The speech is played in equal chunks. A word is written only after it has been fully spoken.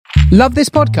Love this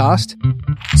podcast?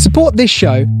 Support this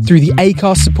show through the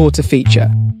Acast supporter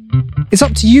feature. It's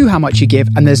up to you how much you give,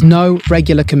 and there's no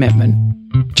regular commitment.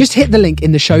 Just hit the link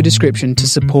in the show description to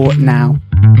support now.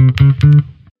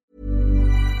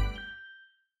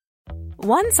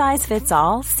 One size fits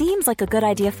all seems like a good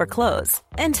idea for clothes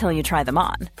until you try them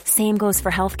on. Same goes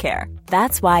for healthcare.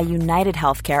 That's why United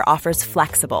Healthcare offers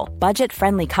flexible,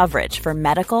 budget-friendly coverage for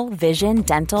medical, vision,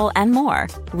 dental, and more.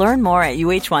 Learn more at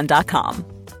uh1.com.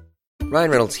 Ryan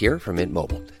Reynolds here from Mint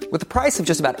Mobile. With the price of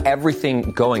just about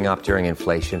everything going up during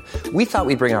inflation, we thought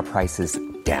we'd bring our prices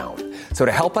down. So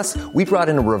to help us, we brought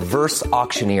in a reverse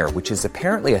auctioneer, which is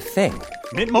apparently a thing.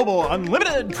 Mint Mobile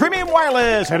Unlimited Premium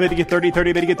Wireless. How to get 30,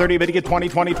 30, bit to get 30, bit to get 20,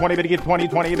 20, 20, bit to get 20,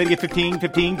 20, bit to get 15,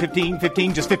 15, 15,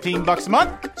 15, just $15 a month?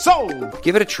 Sold!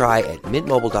 Give it a try at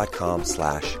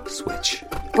mintmobile.com/switch.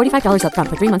 $45 up front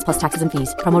for 3 months plus taxes and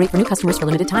fees. Promo rate for new customers for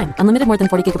limited time. Unlimited more than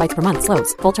 40 gigabytes per month.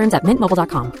 Slows full terms at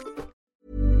mintmobile.com.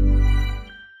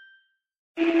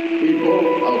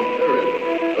 People of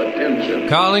Earth, attention.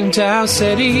 Calling Tau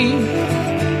City,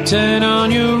 turn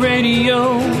on your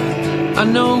radio. I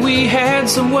know we had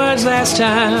some words last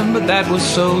time, but that was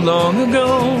so long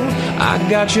ago. I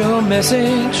got your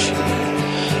message.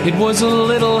 It was a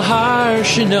little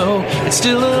harsh, you know. It's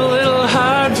still a little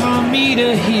hard for me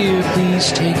to hear.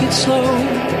 Please take it slow.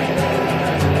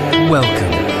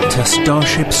 Welcome to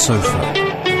Starship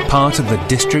Sofa, part of the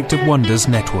District of Wonders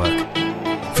network,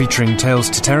 featuring tales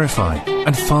to terrify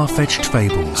and far-fetched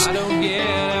fables.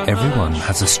 Everyone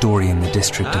has a story in the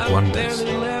District of Wonders.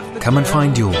 Come and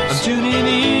find yours. I'm tuning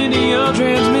in to your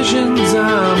transmissions.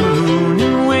 I'm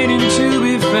mooning, waiting to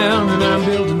be found, and I'm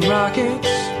building rockets,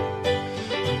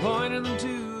 pointing them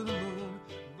to the moon.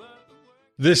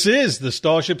 This is the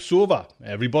Starship Sofa.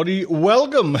 Everybody,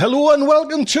 welcome, hello, and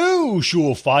welcome to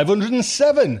show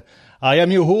 507. I am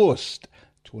your host,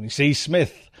 Tony C.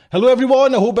 Smith. Hello,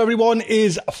 everyone. I hope everyone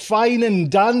is fine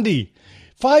and dandy.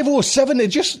 507,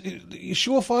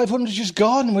 show 500 is just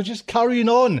gone. We're just carrying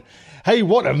on. Hey,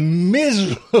 what a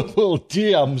miserable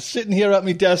day. I'm sitting here at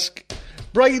my desk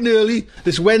bright and early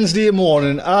this Wednesday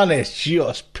morning, and it's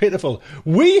just pitiful.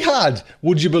 We had,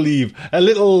 would you believe, a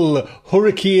little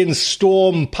hurricane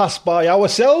storm pass by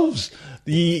ourselves.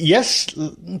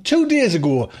 2 days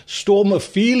ago, Storm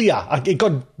Ophelia. It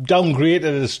got downgraded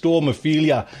as Storm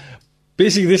Ophelia.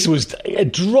 Basically, this was a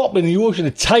drop in the ocean,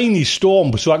 a tiny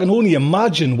storm. So I can only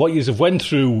imagine what you have went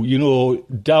through, you know,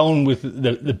 down with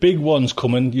the big ones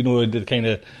coming, you know, the kind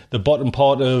of the bottom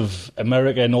part of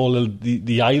America and all of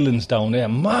the islands down there.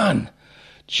 Man,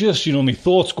 just, you know, my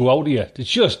thoughts go out here.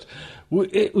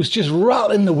 It was just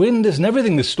rattling the windows and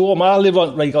everything, the storm. I live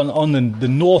on the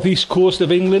northeast coast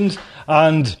of England,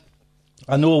 and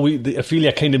I know the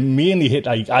Ophelia kind of mainly hit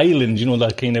like islands, you know,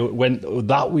 that kind of went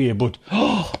that way. But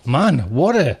oh man,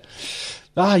 what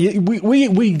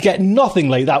we get nothing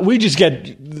like that. We just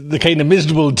get the kind of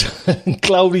miserable,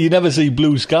 cloudy, you never see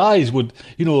blue skies. But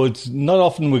you know, it's not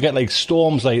often we get like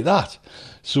storms like that.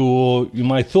 So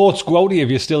my thoughts go out here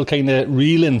if you're still kind of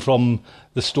reeling from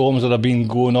the storms that have been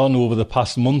going on over the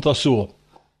past month or so.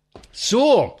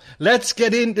 So let's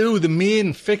get into the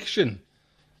main fiction.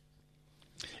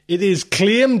 It is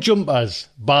Claim Jumpers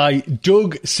by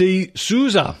Doug C.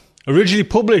 Souza, originally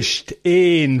published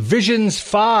in Visions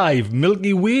 5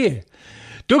 Milky Way.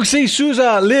 Doug C.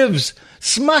 Souza lives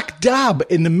smack dab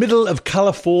in the middle of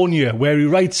California, where he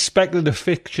writes speculative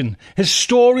fiction. His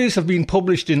stories have been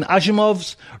published in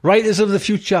Asimov's Writers of the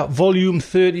Future Volume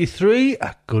 33,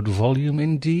 a good volume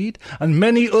indeed, and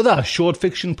many other short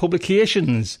fiction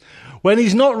publications. When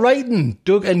he's not writing,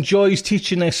 Doug enjoys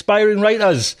teaching aspiring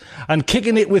writers and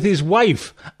kicking it with his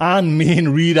wife and main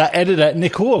reader-editor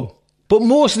Nicole. But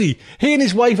mostly, he and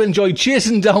his wife enjoy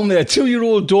chasing down their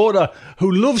 2-year-old daughter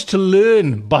who loves to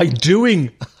learn by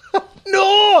doing.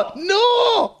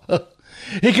 No!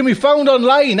 He can be found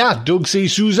online at Doug C.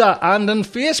 Souza and on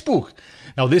Facebook.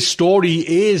 Now, this story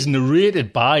is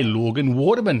narrated by Logan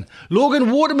Waterman.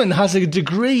 Logan Waterman has a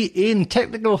degree in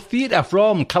technical theatre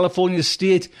from California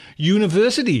State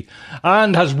University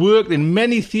and has worked in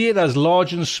many theatres,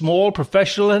 large and small,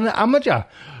 professional and amateur.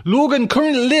 Logan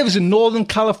currently lives in Northern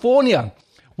California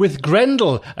with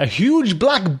Grendel, a huge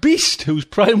black beast whose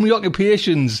primary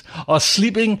occupations are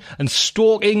sleeping and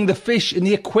stalking the fish in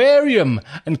the aquarium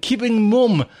and keeping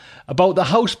mum about the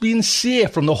house being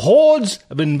safe from the hordes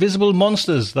of invisible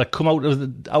monsters that come out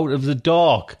of the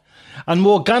dark. And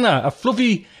Morgana, a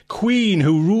fluffy queen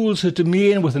who rules her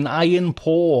domain with an iron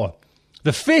paw.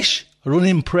 The fish are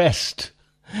unimpressed.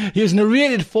 He has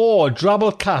narrated 4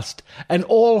 Drabblecast and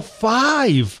all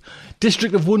 5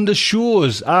 District of Wonders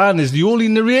shows and is the only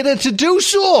narrator to do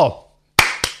so.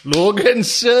 Logan,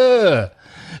 sir.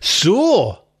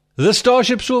 So, the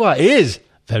Starship Sofa is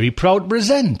very proud to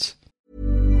present.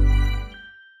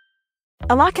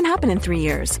 A lot can happen in 3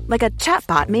 years, like a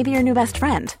chatbot may be your new best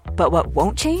friend. But what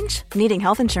won't change? Needing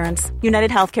health insurance.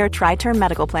 United Healthcare Tri-Term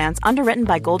Medical Plans, underwritten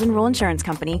by Golden Rule Insurance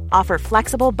Company, offer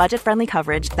flexible, budget-friendly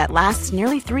coverage that lasts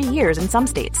nearly 3 years in some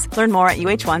states. Learn more at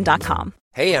uh1.com.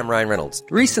 Hey, I'm Ryan Reynolds.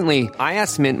 Recently, I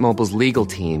asked Mint Mobile's legal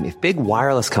team if big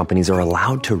wireless companies are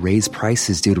allowed to raise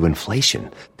prices due to inflation.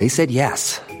 They said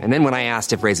yes. And then when I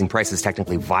asked if raising prices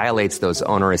technically violates those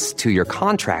onerous 2-year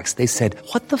contracts, they said,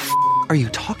 "What the f*** are you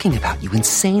talking about, you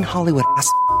insane Hollywood ass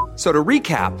f- So to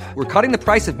recap, we're cutting the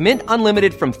price of Mint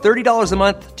Unlimited from $30 a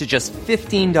month to just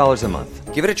 $15 a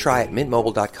month. Give it a try at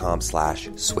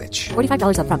mintmobile.com/switch.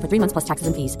 $45 up front for 3 months plus taxes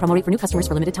and fees. Promo rate for new customers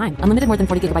for limited time. Unlimited more than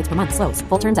 40 gigabytes per month. Slows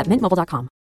full terms at mintmobile.com.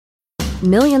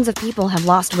 Millions of people have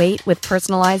lost weight with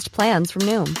personalized plans from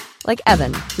Noom. Like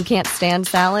Evan, who can't stand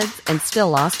salads and still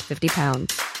lost 50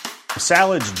 pounds.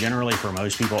 Salads generally for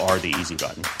most people are the easy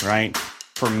button, right?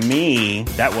 For me,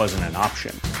 that wasn't an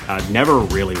option. I never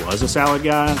really was a salad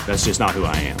guy. That's just not who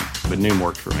I am. But Noom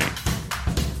worked for me.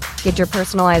 Get your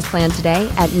personalized plan today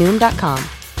at Noom.com.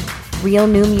 Real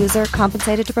Noom user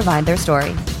compensated to provide their story.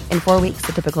 In 4 weeks,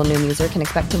 the typical Noom user can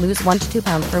expect to lose 1 to 2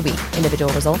 pounds per week.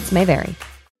 Individual results may vary.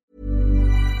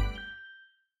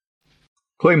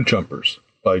 Claim Jumpers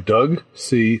by Doug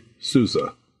C.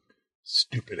 Souza.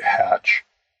 Stupid hatch.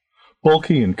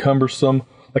 Bulky and cumbersome,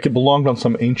 like it belonged on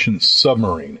some ancient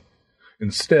submarine.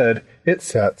 Instead, it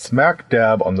sat smack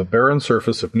dab on the barren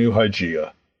surface of New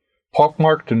Hygeia.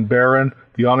 Pockmarked and barren,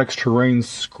 the onyx terrain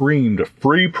screamed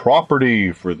free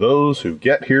property for those who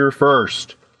get here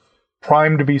first.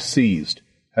 Primed to be seized,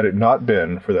 had it not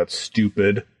been for that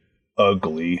stupid,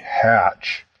 ugly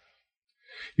hatch.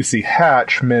 You see,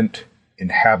 hatch meant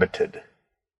inhabited.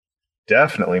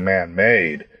 Definitely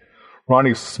man-made.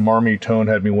 Ronnie's smarmy tone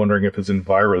had me wondering if his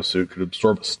envirosuit could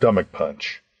absorb a stomach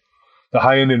punch. The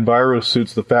high-end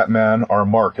envirosuits the fat man, our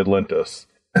Mark, had lent us.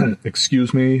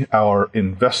 Excuse me, our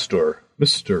investor,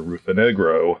 Mr.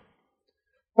 Rufinegro.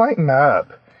 Lighten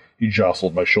up. He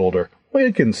jostled my shoulder.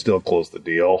 We can still close the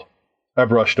deal. I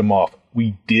brushed him off.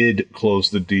 We did close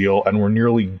the deal, and we're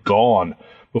nearly gone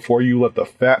before you let the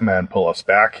fat man pull us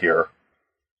back here.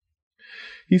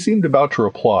 He seemed about to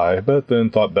reply, but then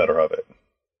thought better of it.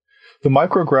 The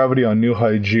microgravity on New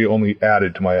Hygeia only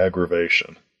added to my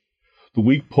aggravation. The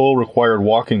weak pull required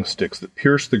walking sticks that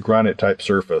pierced the granite-type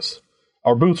surface.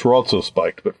 Our boots were also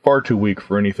spiked, but far too weak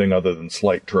for anything other than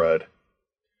slight tread.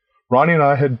 Ronnie and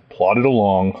I had plodded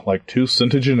along like two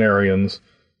centenarians,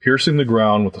 piercing the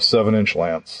ground with a 7-inch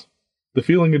lance. The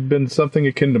feeling had been something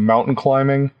akin to mountain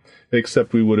climbing,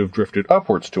 except we would have drifted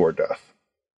upwards to our death.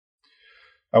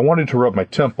 I wanted to rub my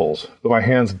temples, but my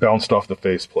hands bounced off the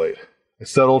faceplate. I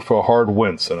settled for a hard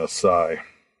wince and a sigh.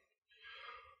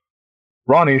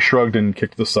 Ronnie shrugged and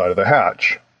kicked the side of the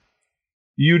hatch.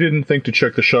 You didn't think to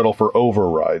check the shuttle for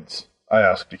overrides? I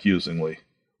asked accusingly.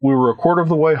 We were a quarter of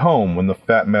the way home when the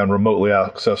fat man remotely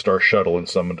accessed our shuttle and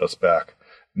summoned us back.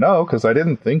 No, because I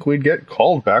didn't think we'd get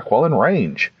called back while in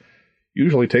range.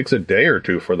 Usually takes a day or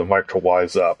two for the mic to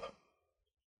wise up.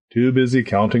 Too busy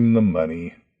counting the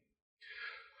money.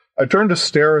 I turned to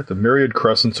stare at the myriad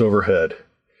crescents overhead.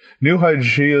 New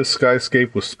Hygeia's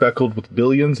skyscape was speckled with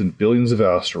billions and billions of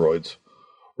asteroids.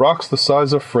 Rocks the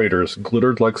size of freighters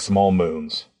glittered like small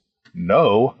moons.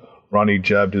 No, Ronnie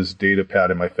jabbed his data pad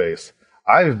in my face.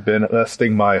 I've been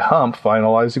besting my hump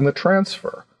finalizing the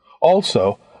transfer.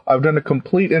 Also, I've done a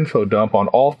complete info dump on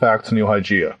all facts in New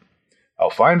Hygeia.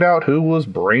 I'll find out who was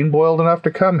brain-boiled enough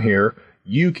to come here.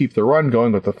 You keep the run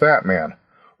going with the fat man.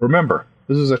 Remember,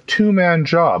 this is a 2-man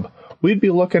job. We'd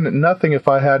be looking at nothing if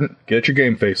I hadn't... Get your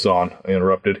game face on, I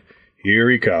interrupted.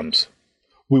 Here he comes.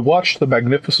 We watched the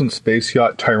magnificent space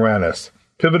yacht Tyrannus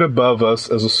pivot above us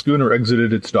as a schooner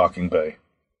exited its docking bay.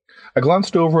 I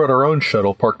glanced over at our own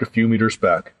shuttle parked a few meters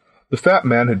back. The fat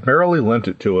man had merrily lent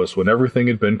it to us when everything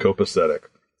had been copacetic,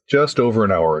 just over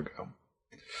an hour ago.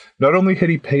 Not only had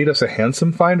he paid us a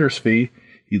handsome finder's fee,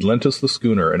 he'd lent us the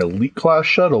schooner, an elite-class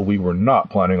shuttle we were not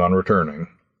planning on returning.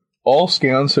 All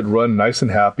scans had run nice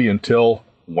and happy until,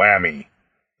 whammy,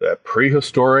 that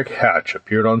prehistoric hatch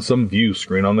appeared on some view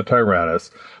screen on the Tyrannus,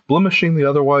 blemishing the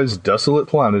otherwise desolate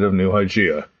planet of New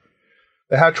Hygeia.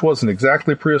 The hatch wasn't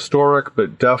exactly prehistoric,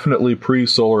 but definitely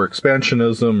pre-solar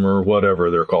expansionism, or whatever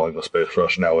they're calling the space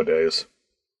rush nowadays.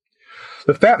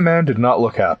 The fat man did not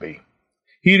look happy.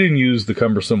 He didn't use the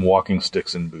cumbersome walking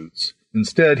sticks and boots.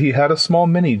 Instead, he had a small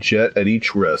mini-jet at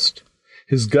each wrist.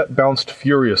 His gut bounced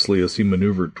furiously as he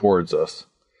maneuvered towards us.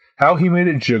 How he made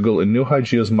it jiggle in New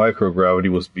Hygeia's microgravity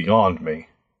was beyond me.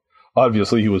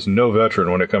 Obviously, he was no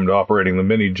veteran when it came to operating the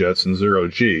mini-jets in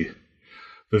zero-G.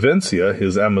 Vivencia,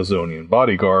 his Amazonian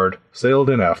bodyguard, sailed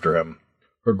in after him.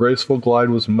 Her graceful glide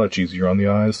was much easier on the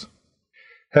eyes.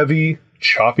 Heavy,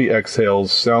 choppy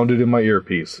exhales sounded in my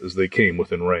earpiece as they came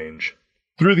within range.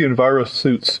 Through the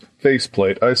EnviroSuit's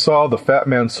faceplate, I saw the fat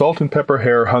man's salt and pepper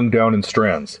hair hung down in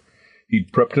strands.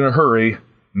 He'd prepped in a hurry,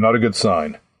 not a good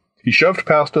sign. He shoved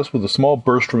past us with a small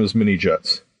burst from his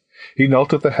mini-jets. He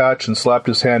knelt at the hatch and slapped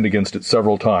his hand against it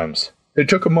several times. It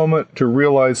took a moment to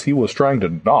realize he was trying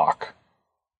to knock.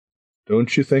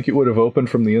 Don't you think it would have opened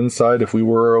from the inside if we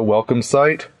were a welcome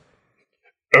sight?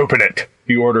 Open it,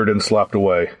 he ordered and slapped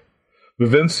away.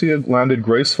 Vivencia landed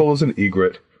graceful as an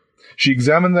egret. She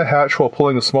examined the hatch while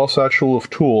pulling a small satchel of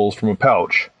tools from a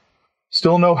pouch.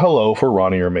 Still no hello for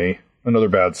Ronnie or me. Another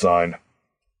bad sign.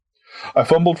 I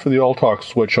fumbled for the all-talk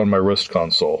switch on my wrist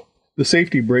console. The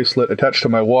safety bracelet attached to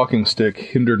my walking stick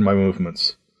hindered my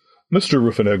movements. Mr.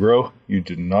 Rufenegro, you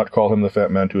did not call him the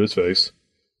fat man to his face.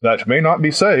 That may not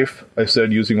be safe, I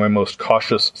said using my most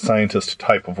cautious scientist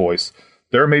type of voice.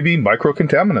 There may be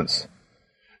microcontaminants.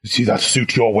 See that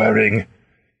suit you're wearing?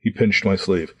 He pinched my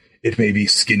sleeve. It may be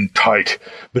skin tight,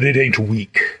 but it ain't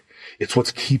weak. It's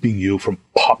what's keeping you from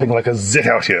popping like a zit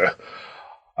out here.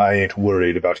 I ain't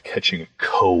worried about catching a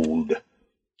cold.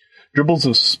 Dribbles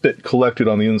of spit collected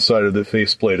on the inside of the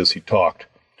faceplate as he talked.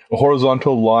 A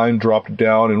horizontal line dropped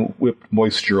down and whipped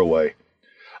moisture away.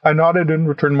 I nodded and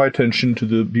returned my attention to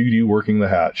the beauty working the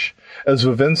hatch. As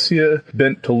Vivencia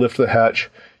bent to lift the hatch,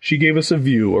 she gave us a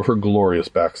view of her glorious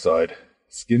backside.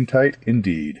 Skin-tight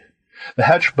indeed. The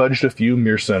hatch budged a few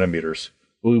mere centimeters.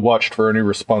 We watched for any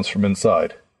response from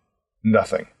inside.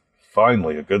 Nothing.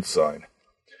 Finally, a good sign.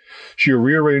 She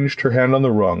rearranged her hand on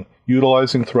the rung,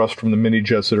 utilizing thrust from the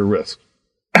mini-jets at her wrist.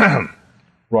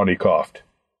 Ronnie coughed.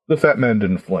 The fat man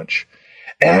didn't flinch.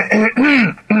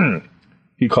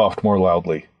 He coughed more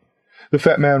loudly. The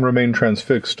fat man remained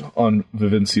transfixed on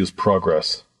Vivencia's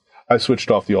progress. I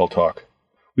switched off the all-talk.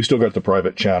 We still got the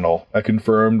private channel, I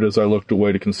confirmed as I looked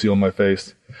away to conceal my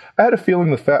face. I had a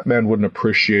feeling the fat man wouldn't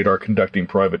appreciate our conducting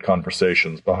private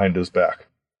conversations behind his back.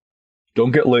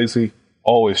 Don't get lazy.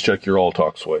 Always check your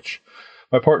all-talk switch.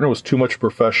 My partner was too much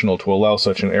professional to allow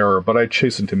such an error, but I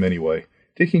chastened him anyway.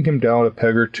 Taking him down a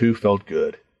peg or two felt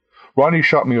good. Ronnie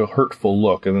shot me a hurtful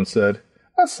look and then said,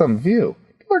 That's some view.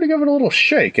 You ought to give it a little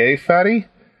shake, eh, fatty?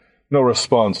 No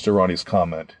response to Ronnie's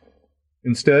comment.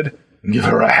 Instead, give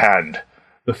her a hand,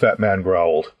 the fat man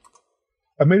growled.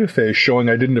 I made a face showing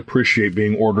I didn't appreciate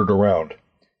being ordered around.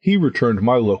 He returned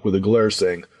my look with a glare,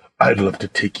 saying, I'd love to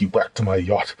take you back to my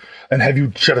yacht and have you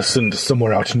jettisoned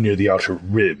somewhere out near the outer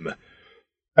rim.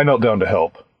 I knelt down to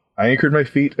help. I anchored my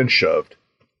feet and shoved.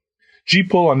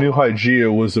 G-pull on New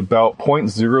Hygeia was about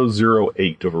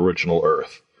 0.008 of original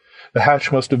Earth. The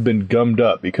hatch must have been gummed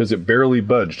up because it barely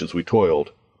budged as we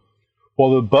toiled.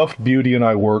 While the buffed beauty and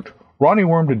I worked, Ronnie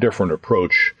wormed a different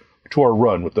approach to our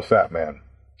run with the fat man.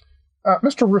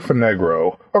 Mr.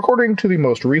 Rufenegro, according to the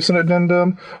most recent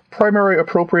addendum, primary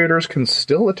appropriators can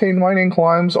still attain mining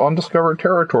climbs on discovered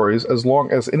territories as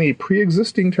long as any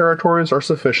pre-existing territories are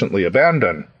sufficiently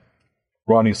abandoned,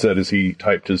 Ronnie said as he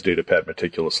typed his datapad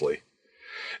meticulously.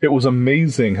 It was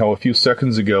amazing how a few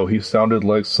seconds ago he sounded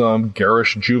like some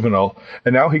garish juvenile,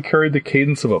 and now he carried the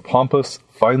cadence of a pompous,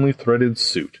 finely threaded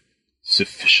suit.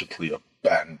 Sufficiently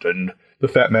abandoned, the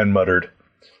fat man muttered.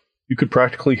 You could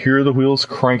practically hear the wheels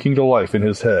cranking to life in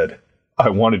his head. I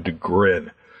wanted to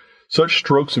grin. Such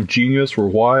strokes of genius were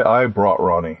why I brought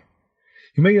Ronnie.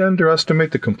 He may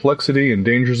underestimate the complexity and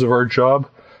dangers of our job,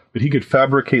 but he could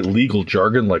fabricate legal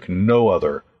jargon like no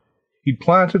other. He'd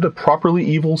planted a properly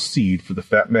evil seed for the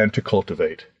fat man to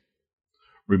cultivate.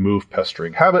 Remove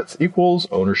pestering habits equals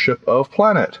ownership of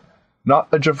planet. Not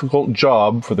a difficult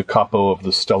job for the capo of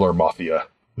the Stellar Mafia.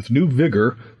 With new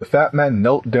vigor, the fat man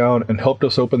knelt down and helped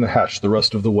us open the hatch the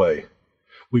rest of the way.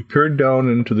 We peered down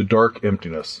into the dark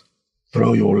emptiness.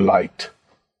 Throw your light,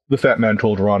 the fat man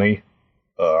told Ronnie.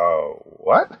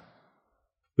 What?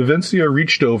 Vivencia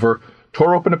reached over,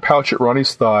 tore open a pouch at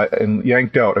Ronnie's thigh, and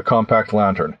yanked out a compact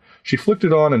lantern. She flicked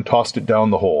it on and tossed it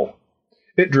down the hole.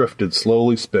 It drifted,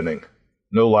 slowly spinning.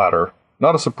 No ladder.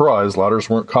 Not a surprise, ladders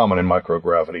weren't common in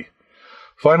microgravity.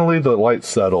 Finally, the light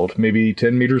settled, maybe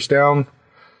 10 meters down.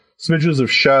 Smidges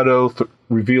of shadow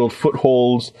revealed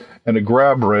footholds and a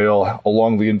grab rail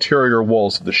along the interior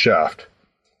walls of the shaft.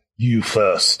 You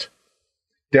first.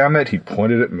 Damn it, he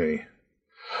pointed at me.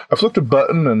 I flicked a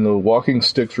button and the walking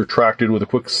sticks retracted with a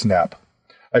quick snap.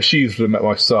 I sheathed them at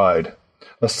my side.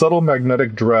 A subtle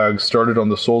magnetic drag started on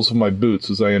the soles of my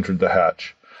boots as I entered the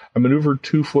hatch. I maneuvered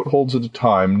 2 footholds at a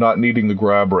time, not needing the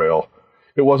grab rail.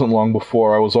 It wasn't long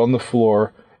before I was on the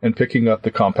floor and picking up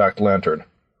the compact lantern.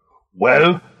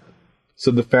 "Well?"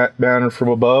 said the fat man from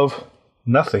above.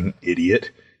 "Nothing,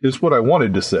 idiot," is what I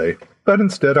wanted to say, but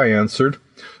instead I answered,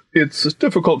 "It's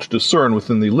difficult to discern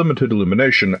within the limited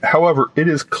illumination. However, it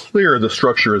is clear the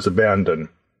structure is abandoned."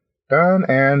 "Done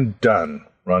and done,"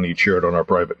 Ronnie cheered on our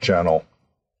private channel.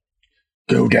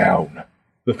 "Go down,"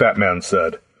 the fat man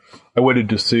said. I waited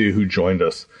to see who joined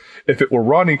us. If it were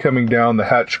Ronnie coming down, the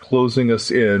hatch closing us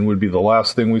in would be the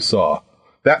last thing we saw.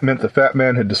 That meant the fat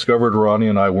man had discovered Ronnie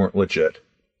and I weren't legit.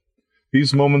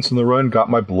 These moments in the run got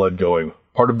my blood going,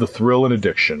 part of the thrill and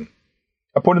addiction.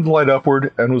 I pointed the light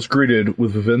upward and was greeted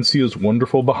with Vivencia's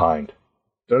wonderful behind.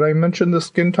 Did I mention the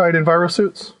skin-tight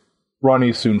envirosuits?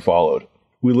 Ronnie soon followed.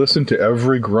 We listened to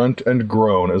every grunt and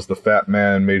groan as the fat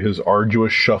man made his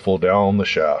arduous shuffle down the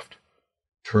shaft.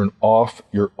 "Turn off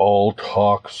your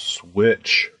all-talk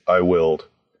switch," I willed.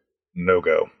 No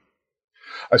go.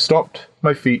 I stomped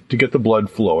my feet to get the blood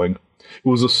flowing. It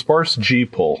was a sparse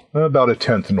G-pull, about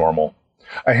 1/10 normal.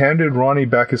 I handed Ronnie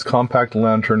back his compact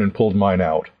lantern and pulled mine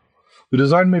out. The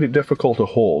design made it difficult to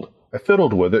hold. I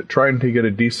fiddled with it, trying to get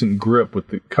a decent grip with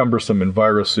the cumbersome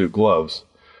envirosuit gloves.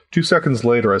 2 seconds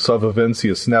later, I saw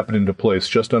Vivencia snap it into place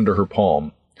just under her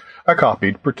palm. I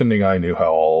copied, pretending I knew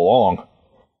how all along.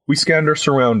 We scanned our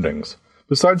surroundings.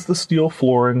 Besides the steel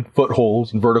flooring,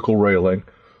 footholds, and vertical railing,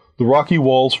 the rocky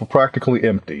walls were practically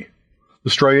empty. The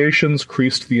striations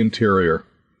creased the interior.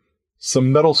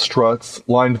 Some metal struts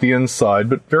lined the inside,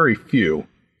 but very few.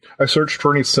 I searched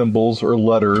for any symbols or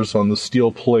letters on the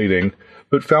steel plating,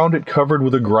 but found it covered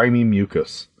with a grimy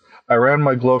mucus. I ran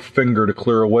my gloved finger to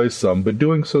clear away some, but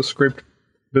doing so scraped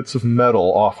bits of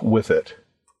metal off with it.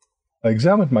 I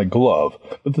examined my glove,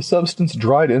 but the substance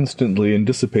dried instantly and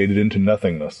dissipated into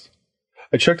nothingness.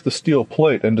 I checked the steel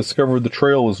plate and discovered the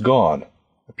trail was gone.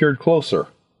 I peered closer.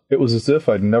 It was as if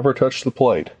I'd never touched the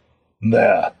plate.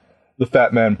 There! The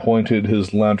fat man pointed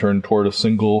his lantern toward a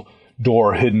single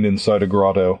door hidden inside a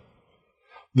grotto.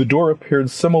 The door appeared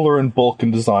similar in bulk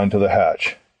and design to the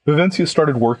hatch. Vivencia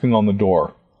started working on the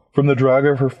door. From the drag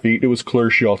of her feet, it was clear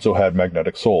she also had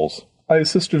magnetic soles. I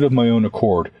assisted of my own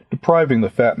accord, depriving the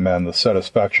fat man the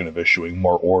satisfaction of issuing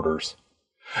more orders.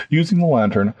 Using the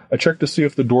lantern, I checked to see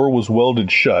if the door was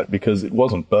welded shut because it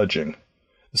wasn't budging.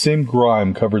 The same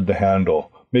grime covered the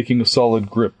handle, making a solid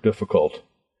grip difficult.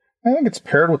 "I think it's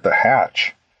paired with the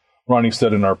hatch," Ronnie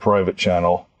said in our private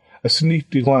channel. I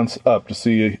sneaked a glance up to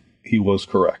see he was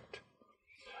correct.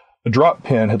 A drop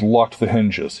pin had locked the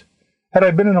hinges. Had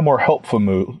I been in a more helpful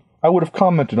mood, I would have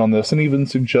commented on this and even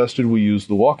suggested we use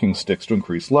the walking sticks to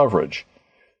increase leverage.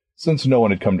 Since no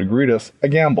one had come to greet us, I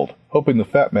gambled, hoping the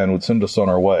fat man would send us on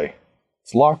our way.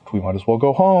 "It's locked, we might as well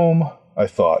go home," I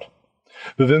thought.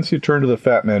 Vivencia turned to the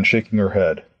fat man, shaking her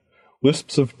head.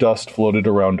 Wisps of dust floated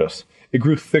around us. It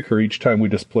grew thicker each time we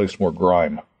displaced more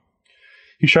grime.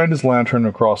 He shined his lantern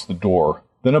across the door,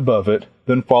 then above it,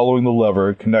 then following the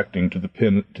lever connecting to the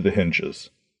pin to the hinges.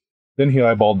 Then he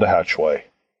eyeballed the hatchway.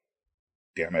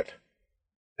 Damn it.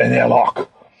 "An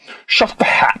airlock! Shut the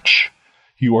hatch!"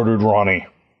 he ordered Ronnie.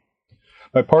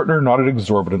 My partner nodded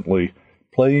exorbitantly,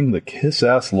 playing the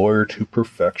kiss-ass lawyer to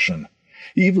perfection.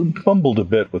 He even fumbled a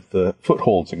bit with the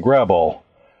footholds and grab-all.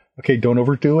 "Okay, don't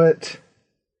overdo it."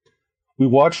 We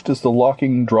watched as the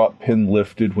locking drop pin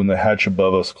lifted when the hatch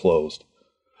above us closed.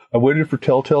 I waited for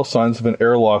telltale signs of an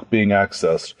airlock being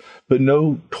accessed, but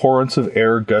no torrents of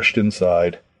air gushed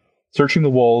inside. Searching the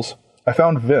walls, I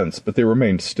found vents, but they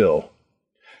remained still.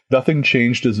 Nothing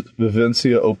changed as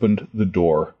Vivencia opened the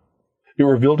door. It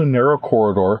revealed a narrow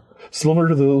corridor, similar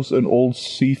to those in old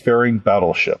seafaring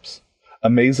battleships. A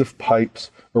maze of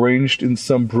pipes, arranged in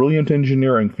some brilliant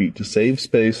engineering feat to save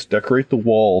space, decorate the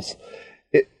walls.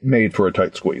 It made for a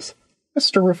tight squeeze.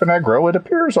 "Mr. Ruffinegro, it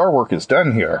appears our work is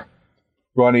done here."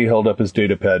 Ronnie held up his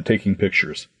datapad, taking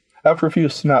pictures. After a few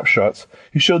snapshots,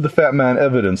 he showed the fat man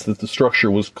evidence that the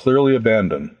structure was clearly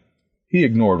abandoned. He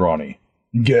ignored Ronnie.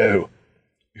 "Go,"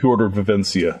 he ordered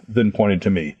Vivencia, then pointed to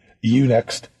me. "You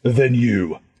next, then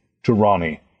you," to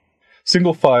Ronnie.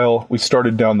 Single file, we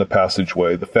started down the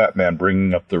passageway, the fat man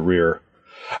bringing up the rear.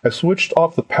 I switched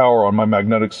off the power on my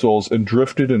magnetic soles and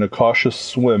drifted in a cautious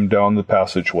swim down the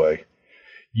passageway.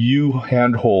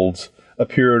 U-handholds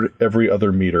appeared every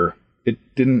other meter. It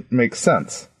didn't make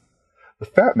sense. The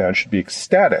fat man should be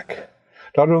ecstatic.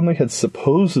 Not only had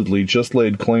supposedly just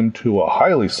laid claim to a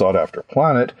highly sought-after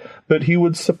planet, but he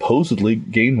would supposedly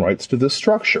gain rights to this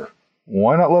structure.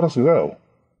 Why not let us go?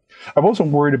 I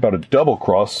wasn't worried about a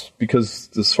double-cross, because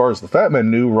as far as the fat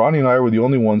man knew, Ronnie and I were the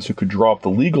only ones who could draw up the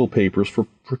legal papers for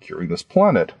procuring this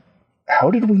planet.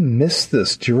 "How did we miss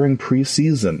this during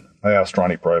pre-season?" I asked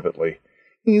Ronnie privately.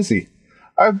 Easy.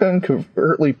 I've been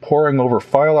covertly poring over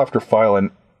file after file,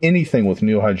 and anything with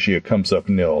New Hygeia comes up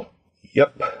nil.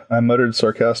 Yep, I muttered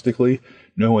sarcastically.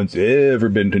 No one's ever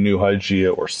been to New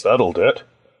Hygeia or settled it.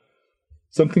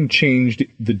 Something changed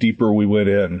the deeper we went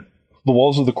in. The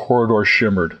walls of the corridor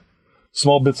shimmered.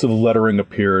 Small bits of lettering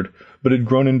appeared, but had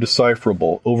grown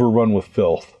indecipherable, overrun with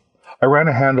filth. I ran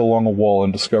a hand along a wall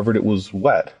and discovered it was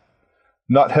wet.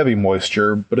 Not heavy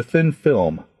moisture, but a thin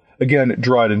film. Again, it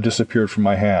dried and disappeared from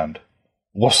my hand.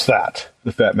 "What's that?"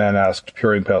 the fat man asked,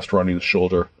 peering past Ronnie's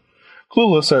shoulder.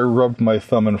 Clueless, I rubbed my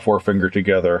thumb and forefinger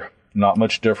together. Not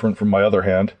much different from my other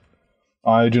hand.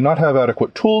 I do not have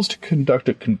adequate tools to conduct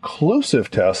a conclusive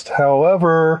test.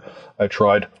 However, I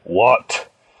tried. "What?"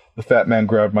 The fat man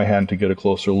grabbed my hand to get a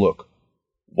closer look.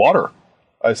 "Water,"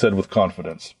 I said with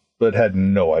confidence, but had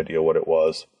no idea what it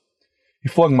was. He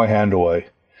flung my hand away.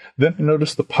 Then I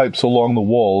noticed the pipes along the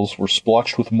walls were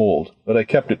splotched with mold, but I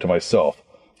kept it to myself.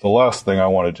 The last thing I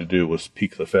wanted to do was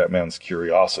pique the fat man's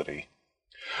curiosity.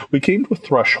 We came to a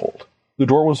threshold. The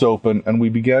door was open, and we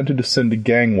began to descend a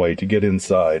gangway to get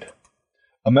inside.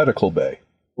 A medical bay,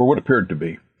 or what appeared to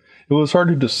be. It was hard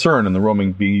to discern in the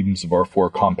roaming beams of our 4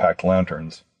 compact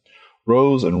lanterns.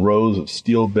 Rows and rows of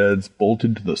steel beds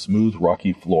bolted to the smooth,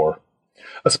 rocky floor.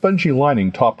 A spongy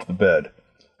lining topped the bed.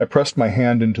 I pressed my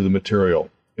hand into the material.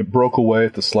 It broke away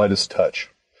at the slightest touch.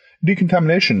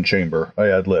 "Decontamination chamber," I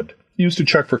ad-libbed. "Used to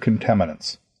check for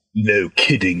contaminants." "No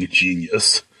kidding,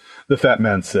 genius," the fat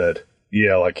man said.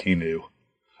 Yeah, like he knew.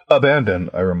 "Abandoned,"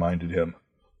 I reminded him.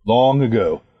 "Long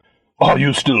ago." "Are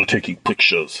you still taking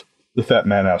pictures?" the fat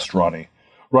man asked Ronnie.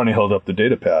 Ronnie held up the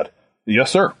datapad. "Yes,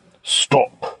 sir."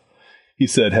 "Stop," he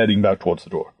said, heading back towards the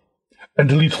door. "And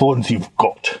delete the ones you've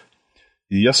got."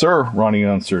 "Yes, sir," Ronnie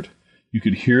answered. You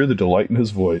could hear the delight in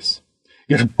his voice.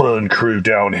 "Get a burn crew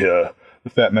down here," the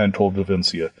fat man told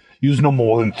Vivencia. "Use no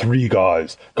more than 3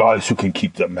 guys who can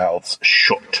keep their mouths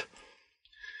shut."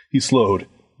 He slowed,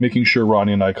 making sure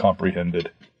Ronnie and I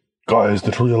comprehended. "Guys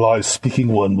that realize speaking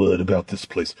one word about this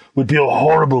place would be a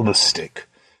horrible mistake,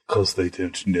 'cause they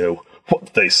don't know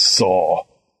what they saw."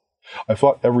 I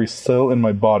fought every cell in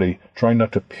my body, trying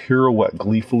not to pirouette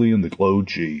gleefully in the low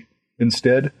G.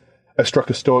 Instead, I struck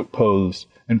a stoic pose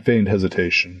and feigned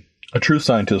hesitation. A true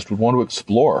scientist would want to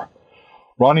explore.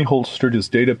 Ronnie holstered his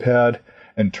datapad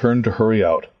and turned to hurry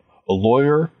out. A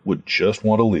lawyer would just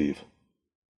want to leave.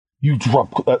 "You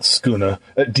drop that schooner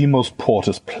at Deimos Port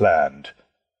as planned."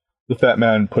 The fat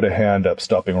man put a hand up,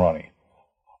 stopping Ronnie.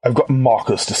 "I've got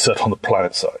markers to set on the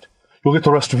planet side. You'll get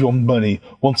the rest of your money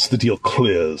once the deal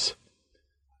clears."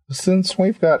 "Since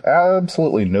we've got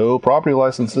absolutely no property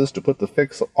licenses to put the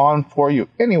fix on for you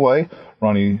anyway,"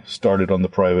 Ronnie started on the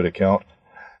private account,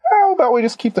 "how about we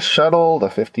just keep the shuttle to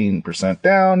 15%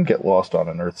 down, get lost on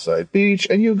an Earthside beach,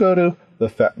 and you go to—" The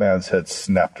fat man's head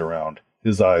snapped around,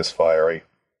 his eyes fiery.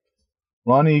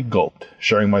 Ronnie gulped,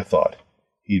 sharing my thought.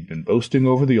 He'd been boasting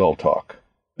over the all-talk.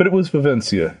 But it was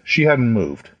Vivencia. She hadn't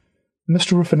moved.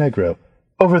 "Mr. Ruffinegro,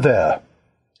 over there."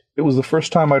 It was the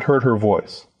first time I'd heard her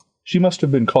voice. She must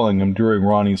have been calling him during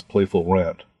Ronnie's playful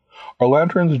rant. Our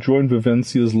lanterns joined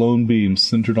Vivencia's lone beam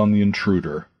centered on the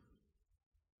intruder.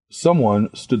 Someone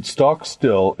stood stock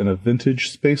still in a vintage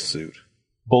spacesuit.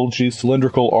 Bulgy,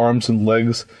 cylindrical arms and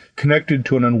legs connected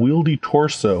to an unwieldy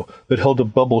torso that held a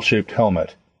bubble-shaped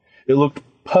helmet. It looked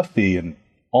puffy and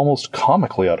almost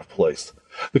comically out of place.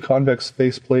 The convex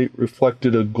faceplate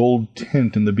reflected a gold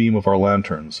tint in the beam of our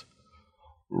lanterns.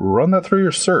 "Run that through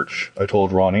your search," I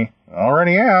told Ronnie.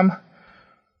 "Already am."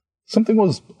 Something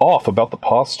was off about the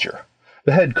posture.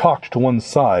 The head cocked to one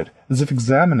side, as if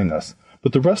examining us,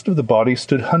 but the rest of the body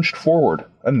stood hunched forward,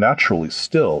 unnaturally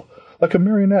still, like a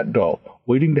marionette doll,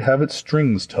 waiting to have its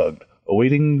strings tugged,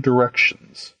 awaiting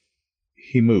directions.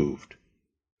 He moved.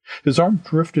 His arm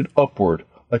drifted upward,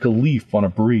 like a leaf on a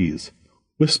breeze.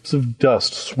 Wisps of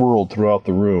dust swirled throughout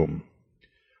the room.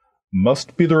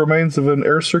 "Must be the remains of an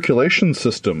air circulation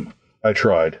system," I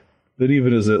tried, but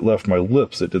even as it left my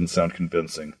lips it didn't sound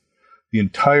convincing. The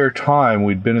entire time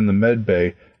we'd been in the med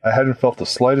bay, I hadn't felt the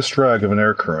slightest drag of an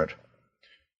air current.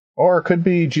 "Or it could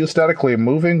be geostatically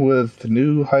moving with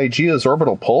New Hygeia's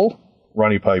orbital pull,"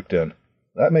 Ronnie piped in.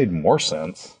 That made more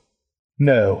sense.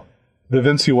 No,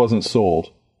 Vivencia wasn't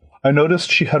sold. I noticed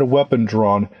she had a weapon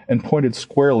drawn and pointed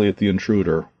squarely at the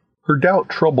intruder. Her doubt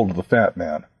troubled the fat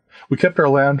man. We kept our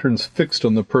lanterns fixed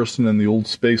on the person in the old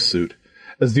spacesuit.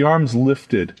 As the arms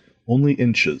lifted, only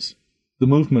inches. The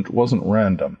movement wasn't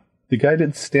random. The guy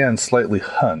did stand slightly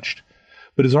hunched,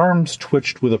 but his arms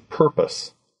twitched with a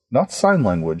purpose. Not sign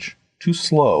language, too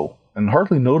slow, and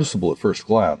hardly noticeable at first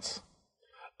glance.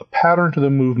 A pattern to the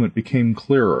movement became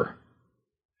clearer.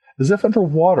 As if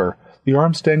underwater, The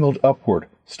arms dangled upward,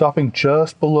 stopping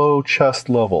just below chest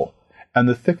level, and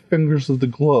the thick fingers of the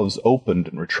gloves opened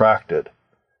and retracted.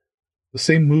 The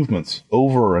same movements,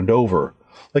 over and over,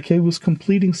 like he was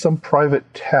completing some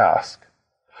private task.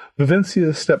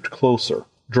 Vivencia stepped closer,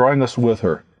 drawing us with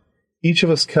her. Each of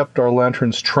us kept our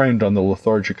lanterns trained on the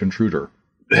lethargic intruder.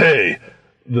 "Hey!"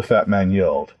 the fat man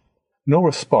yelled. No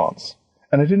response,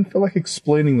 and I didn't feel like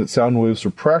explaining that sound waves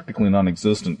were practically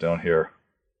non-existent down here.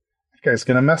 "That guy's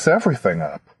gonna mess everything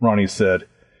up," Ronnie said.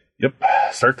 "Yep,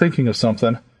 start thinking of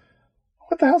something."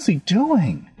 "What the hell's he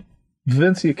doing?"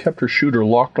 Vivencia kept her shooter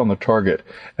locked on the target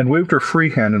and waved her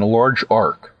free hand in a large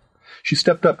arc. She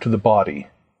stepped up to the body.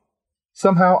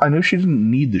 Somehow, I knew she didn't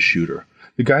need the shooter.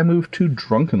 The guy moved too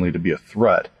drunkenly to be a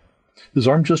threat. His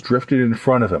arm just drifted in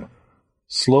front of him,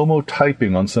 slow-mo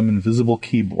typing on some invisible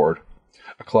keyboard.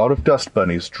 A cloud of dust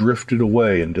bunnies drifted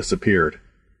away and disappeared.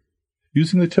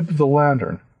 Using the tip of the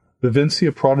lantern,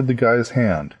 Vivencia prodded the guy's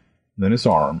hand, then his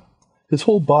arm. His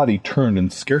whole body turned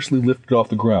and scarcely lifted off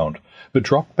the ground, but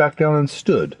dropped back down and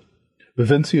stood.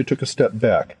 Vivencia took a step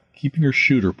back, keeping her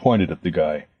shooter pointed at the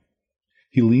guy.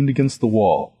 He leaned against the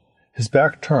wall, his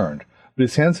back turned, but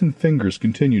his hands and fingers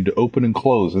continued to open and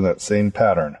close in that same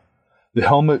pattern. The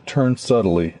helmet turned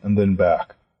subtly and then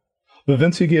back.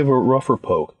 Vivencia gave a rougher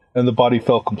poke, and the body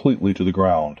fell completely to the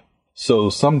ground. So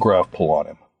some grav pull on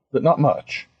him, but not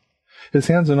much. His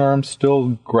hands and arms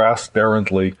still grasped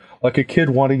errantly, like a kid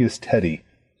wanting his teddy.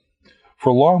 For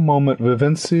a long moment,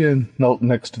 Vivencia knelt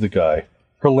next to the guy,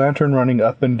 her lantern running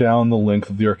up and down the length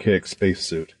of the archaic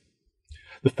spacesuit.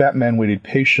 The fat man waited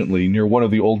patiently near one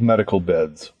of the old medical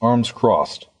beds, arms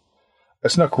crossed. I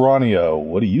snuck Ronnie a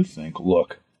 "What do you think?"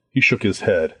 look. He shook his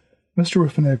head. "Mr.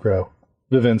 Ruffinegro,"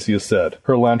 Vivencia said,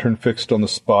 her lantern fixed on the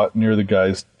spot near the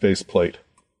guy's faceplate.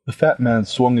 The fat man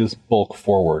swung his bulk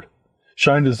forward,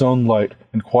 shined his own light,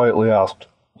 and quietly asked,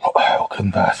 "How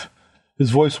can that?" His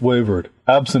voice wavered,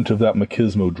 absent of that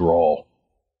machismo drawl.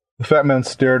 The fat man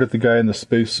stared at the guy in the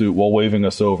spacesuit while waving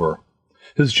us over.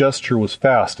 His gesture was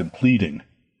fast and pleading.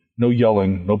 No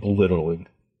yelling, no belittling.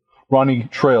 Ronnie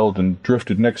trailed and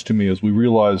drifted next to me as we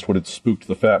realized what had spooked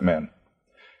the fat man.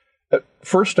 At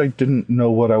first I didn't know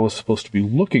what I was supposed to be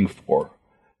looking for.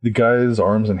 The guy's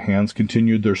arms and hands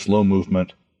continued their slow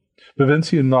movement.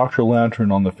 Vivencia knocked her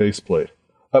lantern on the faceplate.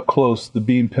 Up close, the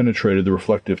beam penetrated the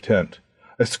reflective tent.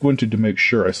 I squinted to make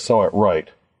sure I saw it right.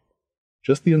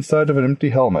 Just the inside of an empty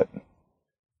helmet.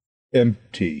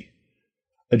 Empty.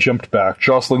 I jumped back,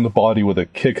 jostling the body with a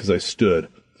kick as I stood.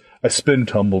 I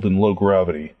spin-tumbled in low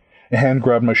gravity. A hand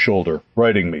grabbed my shoulder,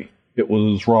 righting me. It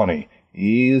was Ronnie.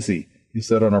 "Easy," he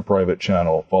said on our private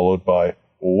channel, followed by,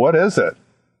 "What is it?"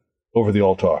 Over the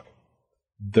all-talk.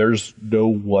 "There's no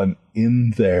one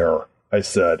in there," I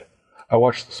said. I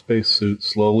watched the spacesuit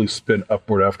slowly spin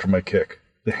upward after my kick,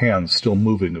 the hands still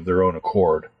moving of their own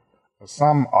accord.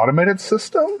 "Some automated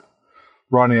system?"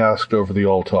 Ronnie asked over the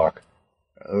all-talk.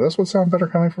 "This would sound better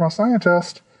coming from a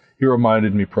scientist," he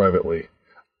reminded me privately.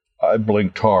 I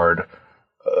blinked hard.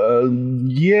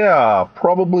 Yeah,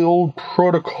 probably old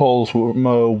protocols from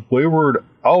a wayward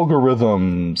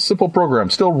algorithm, simple program,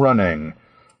 still running.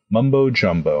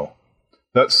 Mumbo-jumbo.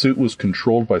 That suit was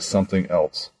controlled by something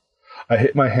else. I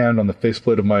hit my hand on the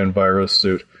faceplate of my Envirus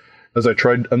suit as I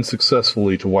tried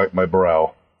unsuccessfully to wipe my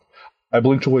brow. I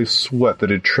blinked away sweat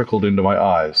that had trickled into my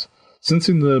eyes.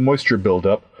 Sensing the moisture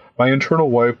buildup, my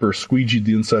internal wiper squeegeed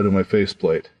the inside of my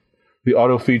faceplate. The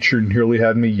auto feature nearly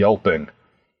had me yelping.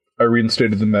 I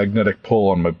reinstated the magnetic pull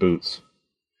on my boots.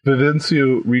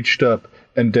 Vivencia reached up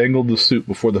and dangled the suit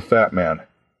before the fat man.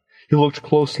 He looked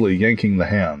closely, yanking the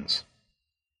hands.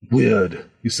 "Weird,"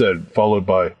 he said, followed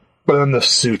by, "Burn the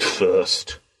suit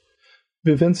first."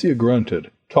 Vivencia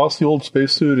grunted, tossed the old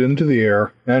spacesuit into the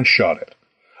air, and shot it.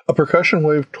 A percussion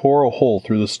wave tore a hole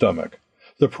through the stomach.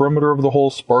 The perimeter of the hole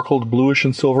sparkled bluish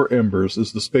and silver embers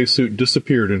as the spacesuit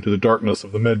disappeared into the darkness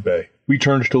of the medbay. We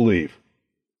turned to leave.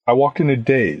 I walked in a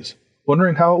daze,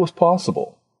 wondering how it was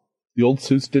possible. The old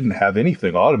suits didn't have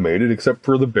anything automated except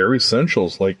for the bare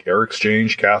essentials like air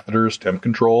exchange, catheters, temp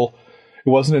control. It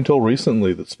wasn't until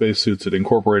recently that spacesuits had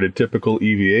incorporated typical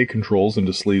EVA controls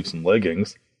into sleeves and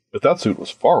leggings, but that suit was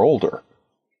far older.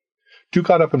 Too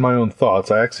caught up in my own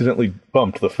thoughts, I accidentally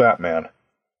bumped the fat man.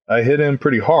 I hit him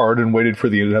pretty hard and waited for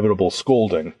the inevitable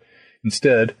scolding.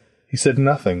 Instead, he said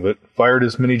nothing, but fired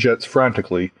his mini-jets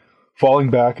frantically, falling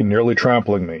back and nearly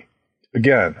trampling me.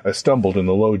 Again, I stumbled in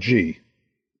the low G.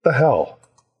 What the hell?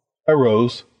 I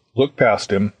rose, looked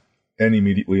past him, and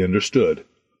immediately understood.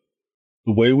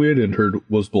 The way we had entered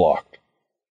was blocked.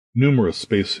 Numerous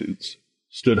spacesuits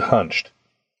stood hunched.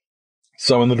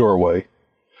 Some in the doorway,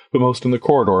 but most in the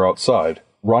corridor outside.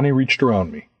 Ronnie reached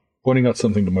around me. pointing out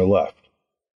something to my left.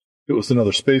 It was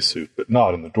another spacesuit, but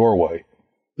not in the doorway.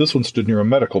 This one stood near a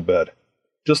medical bed.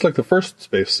 Just like the first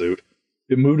spacesuit,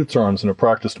 it moved its arms in a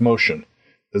practiced motion,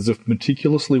 as if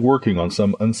meticulously working on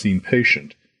some unseen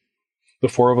patient. The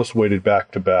four of us waited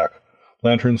back to back,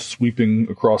 lanterns sweeping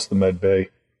across the med bay.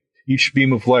 Each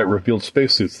beam of light revealed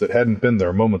spacesuits that hadn't been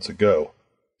there moments ago.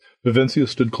 Vivencia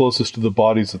stood closest to the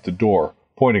bodies at the door,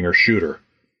 pointing her shooter.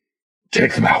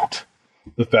 "Take them out,"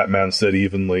 the fat man said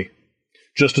evenly.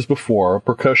 Just as before, a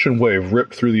percussion wave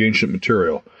ripped through the ancient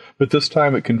material, but this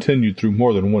time it continued through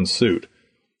more than one suit.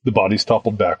 The bodies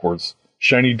toppled backwards.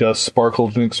 Shiny dust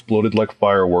sparkled and exploded like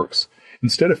fireworks.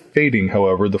 Instead of fading,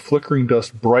 however, the flickering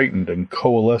dust brightened and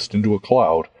coalesced into a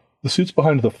cloud. The suits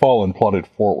behind the fallen plodded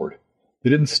forward. They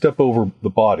didn't step over the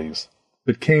bodies,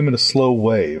 but came in a slow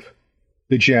wave.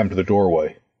 They jammed the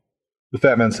doorway. The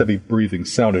fat man's heavy breathing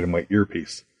sounded in my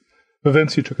earpiece.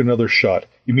 Vivencia took another shot,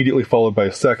 immediately followed by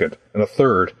a second, and a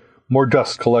third. More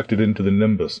dust collected into the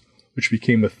nimbus, which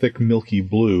became a thick milky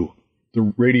blue.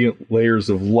 The radiant layers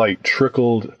of light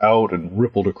trickled out and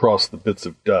rippled across the bits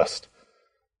of dust.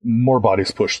 More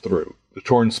bodies pushed through. The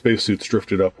torn spacesuits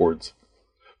drifted upwards.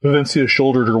 Vivencia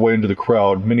shouldered her way into the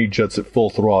crowd, mini jets at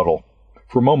full throttle.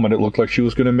 For a moment it looked like she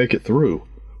was going to make it through.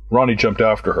 Ronnie jumped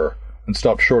after her, and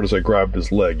stopped short as I grabbed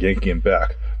his leg, yanking him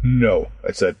back. "No,"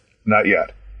 I said. "Not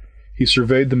yet." He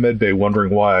surveyed the medbay,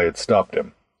 wondering why I had stopped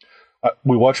him.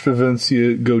 We watched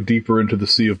Vivencia go deeper into the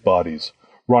sea of bodies.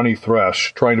 Ronnie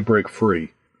thrashed, trying to break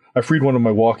free. I freed one of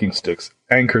my walking sticks,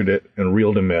 anchored it, and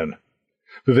reeled him in.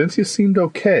 Vivencia seemed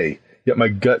okay, yet my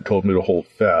gut told me to hold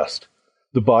fast.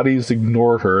 The bodies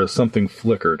ignored her as something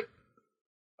flickered.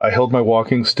 I held my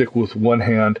walking stick with one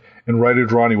hand and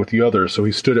righted Ronnie with the other, so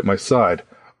he stood at my side.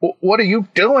 "What are you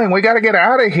doing? We gotta get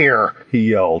out of here!" he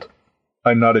yelled.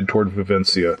 I nodded toward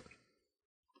Vivencia.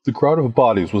 The crowd of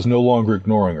bodies was no longer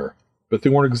ignoring her, but they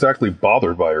weren't exactly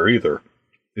bothered by her either.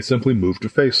 They simply moved to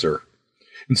face her.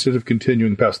 Instead of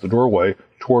continuing past the doorway,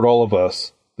 toward all of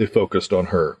us, they focused on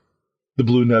her. The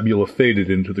blue nebula faded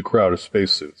into the crowd of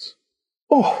spacesuits.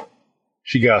 "Oh!"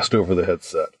 she gasped over the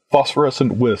headset.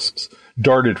 Phosphorescent wisps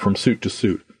darted from suit to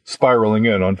suit, spiraling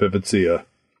in on Vivencia,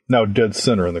 now dead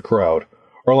center in the crowd.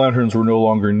 Our lanterns were no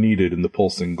longer needed in the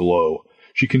pulsing glow.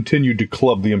 She continued to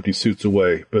club the empty suits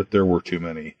away, but there were too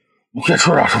many. "Get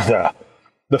her out of there!"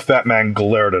 The fat man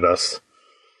glared at us.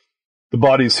 The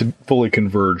bodies had fully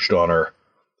converged on her.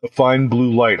 A fine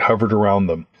blue light hovered around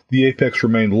them. The apex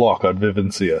remained locked on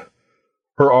Vivencia.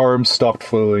 Her arms stopped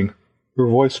flailing. Her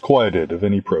voice quieted of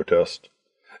any protest.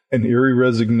 An eerie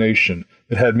resignation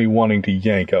that had me wanting to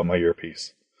yank out my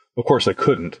earpiece. Of course I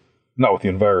couldn't. Not with the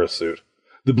Enviro suit.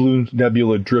 The blue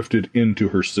nebula drifted into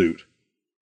her suit.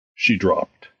 She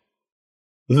dropped.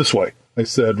 "This way," I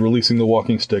said, releasing the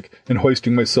walking stick and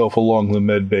hoisting myself along the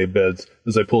medbay beds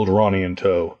as I pulled Ronnie in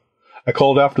tow. I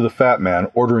called after the fat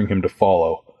man, ordering him to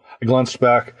follow. I glanced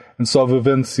back and saw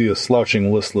Vivencia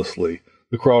slouching listlessly.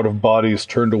 The crowd of bodies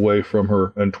turned away from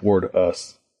her and toward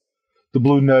us. The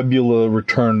blue nebula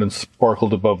returned and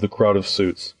sparkled above the crowd of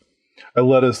suits. I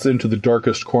led us into the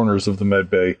darkest corners of the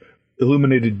medbay.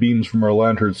 Illuminated beams from our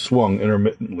lanterns swung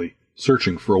intermittently,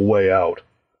 searching for a way out.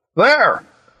 "There!"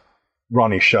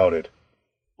 Ronnie shouted.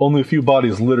 Only a few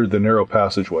bodies littered the narrow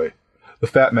passageway. The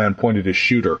fat man pointed his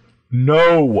shooter.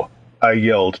 "No!" I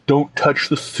yelled. "Don't touch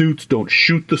the suits! Don't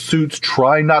shoot the suits!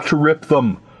 Try not to rip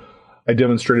them!" I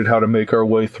demonstrated how to make our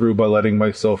way through by letting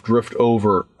myself drift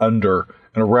over, under,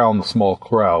 and around the small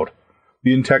crowd.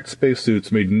 The intact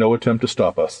spacesuits made no attempt to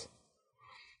stop us.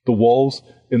 The walls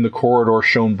in the corridor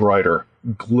shone brighter,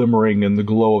 glimmering in the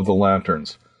glow of the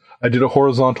lanterns. I did a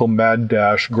horizontal mad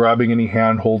dash, grabbing any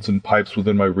handholds and pipes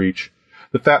within my reach.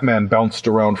 The fat man bounced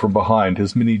around from behind,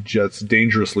 his mini-jets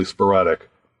dangerously sporadic.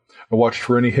 I watched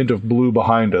for any hint of blue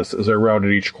behind us as I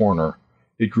rounded each corner.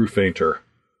 It grew fainter.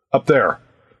 "Up there!"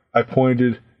 I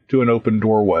pointed to an open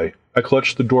doorway. I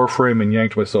clutched the door frame and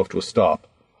yanked myself to a stop.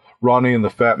 Ronnie and the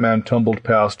fat man tumbled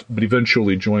past, but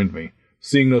eventually joined me.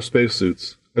 Seeing no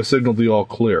spacesuits, I signaled the all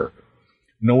clear.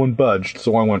 No one budged,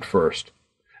 so I went first.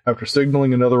 After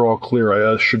signaling another all clear,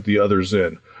 I ushered the others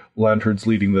in, lanterns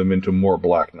leading them into more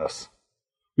blackness.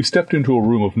 We stepped into a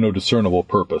room of no discernible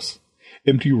purpose.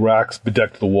 Empty racks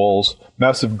bedecked the walls,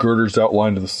 massive girders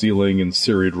outlined the ceiling in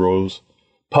serried rows.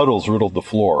 Puddles riddled the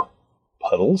floor.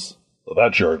 Puddles? Well,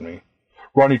 that jarred me.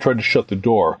 Ronnie tried to shut the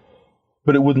door,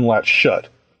 but it wouldn't latch shut.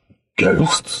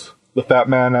 "Ghosts?" the fat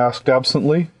man asked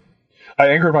absently. I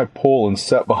anchored my pole and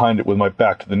sat behind it with my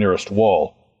back to the nearest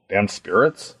wall. Damned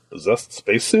spirits? Possessed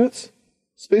spacesuits?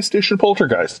 Space station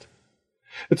poltergeist.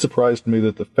 It surprised me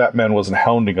that the fat man wasn't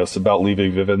hounding us about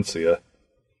leaving Vivencia.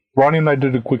 Ronnie and I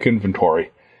did a quick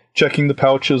inventory. checking the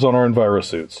pouches on our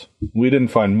envirosuits. We didn't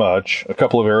find much. A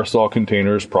couple of aerosol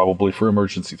containers, probably for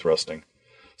emergency thrusting.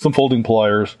 Some folding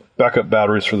pliers, backup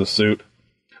batteries for the suit.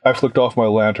 I flicked off my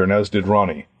lantern, as did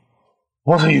Ronnie.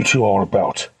 "What are you two all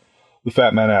about?" the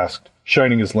fat man asked,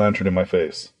 shining his lantern in my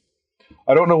face.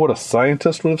 I don't know what a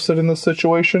scientist would have said in this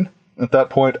situation. At that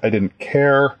point, I didn't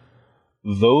care.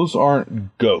 "Those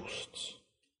aren't ghosts,"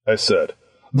 I said.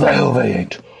 "The hell they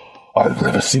ain't. I've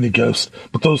never seen a ghost,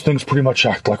 but those things pretty much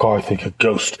act like I think a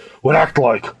ghost would act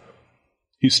like."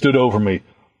 He stood over me.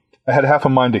 I had half a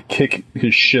mind to kick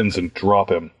his shins and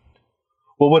drop him.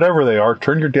 "Well, whatever they are,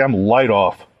 turn your damn light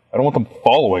off. I don't want them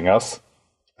following us."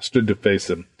 I stood to face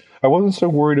him. I wasn't so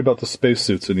worried about the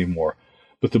spacesuits anymore,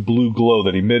 but the blue glow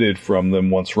that emitted from them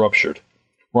once ruptured.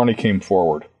 Ronnie came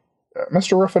forward.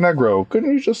 "Mr. Ruffinegro,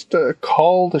 couldn't you just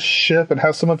call the ship and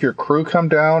have some of your crew come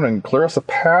down and clear us a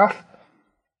path?"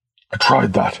 "I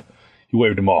tried that." He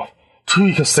waved him off. "Too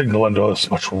weak a signal under this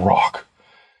much rock."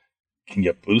 "Can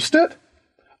you boost it?"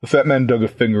 The fat man dug a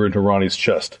finger into Ronnie's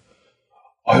chest.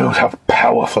 "I don't have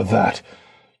power for that.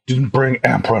 Didn't bring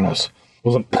amp runners.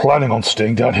 Wasn't planning on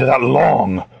staying down here that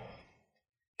long."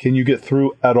 "Can you get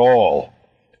through at all?"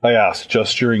 I asked,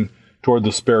 gesturing toward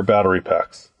the spare battery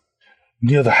packs.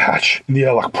 "Near the hatch, in the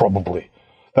airlock probably.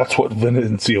 That's what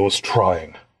Venencia was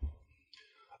trying."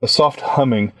 A soft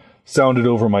humming sounded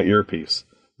over my earpiece.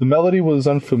 The melody was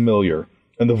unfamiliar,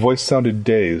 and the voice sounded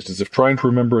dazed, as if trying to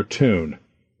remember a tune.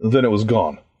 Then it was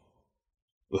gone.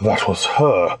 "That was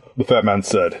her," the fat man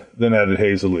said, then added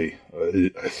hazily,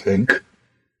 I think."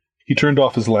 He turned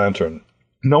off his lantern.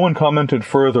 No one commented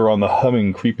further on the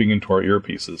humming creeping into our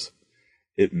earpieces.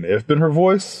 It may have been her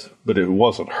voice, but it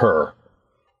wasn't her.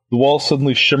 The wall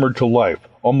suddenly shimmered to life,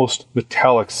 almost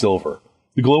metallic silver.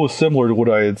 The glow was similar to what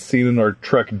I had seen in our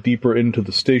trek deeper into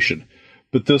the station,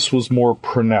 but this was more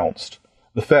pronounced.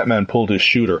 The fat man pulled his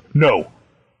shooter. "No!"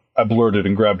 I blurted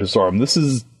and grabbed his arm. "This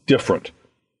is different."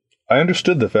 I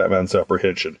understood the fat man's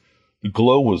apprehension. The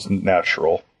glow was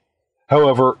natural.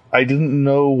 However, I didn't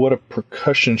know what a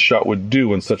percussion shot would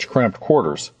do in such cramped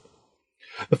quarters.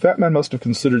 The fat man must have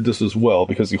considered this as well,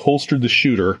 because he holstered the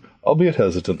shooter, albeit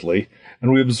hesitantly,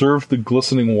 and we observed the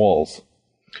glistening walls.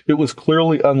 It was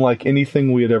clearly unlike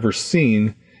anything we had ever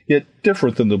seen, yet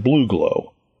different than the blue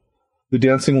glow. The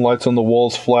dancing lights on the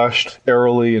walls flashed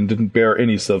airily and didn't bear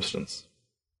any substance.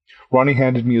 Ronnie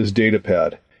handed me his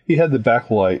datapad. He had the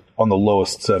backlight on the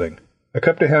lowest setting. I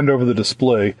cupped a hand over the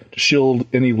display to shield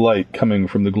any light coming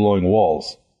from the glowing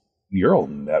walls. "Neural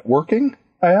networking?"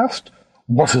 I asked.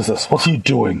 "What is this? What are you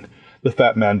doing?" the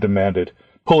fat man demanded,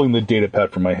 pulling the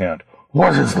datapad from my hand.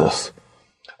 "What is this?"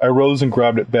 I rose and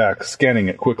grabbed it back, scanning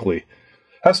it quickly.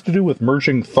 Has to do with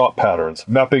merging thought patterns,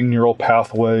 mapping neural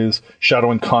pathways,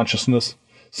 shadowing consciousness.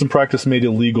 Some practice made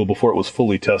illegal before it was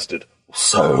fully tested.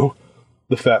 "So?"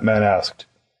 the fat man asked.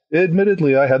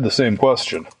 Admittedly, I had the same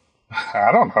question.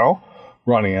 "I don't know,"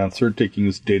 Ronnie answered, taking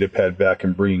his datapad back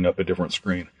and bringing up a different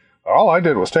screen. "All I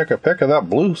did was take a pic of that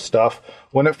blue stuff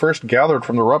when it first gathered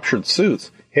from the ruptured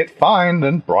suits, hit find,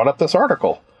 and brought up this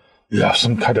article." "You have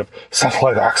some kind of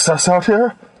satellite access out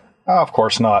here?" Of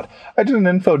course not. I did an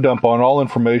info dump on all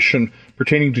information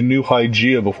pertaining to New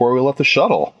Hygeia before we left the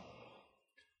shuttle."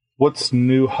 "What's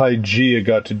New Hygeia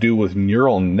got to do with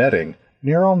neural netting?"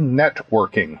 "Neural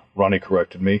networking," Ronnie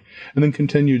corrected me, and then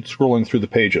continued scrolling through the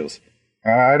pages.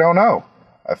 "I don't know.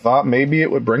 I thought maybe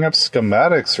it would bring up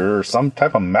schematics or some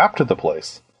type of map to the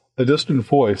place." A distant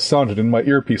voice sounded in my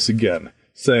earpiece again,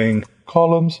 saying,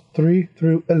 "Columns 3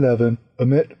 through 11,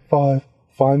 omit 5,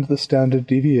 find the standard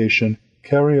deviation,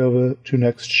 carry over to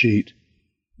next sheet."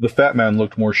 The fat man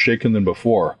looked more shaken than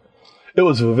before. It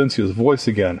was Vivencia's voice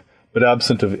again, but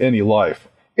absent of any life.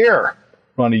 "Here!"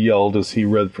 Ronnie yelled as he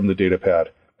read from the datapad.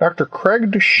 "Dr. Craig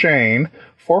Duchesne,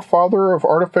 forefather of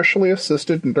artificially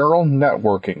assisted neural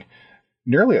networking.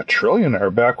 Nearly a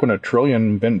trillionaire back when a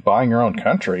trillion meant buying your own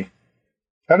country.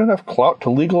 Had enough clout to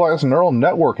legalize neural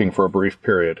networking for a brief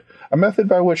period, a method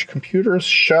by which computers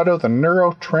shadow the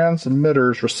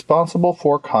neurotransmitters responsible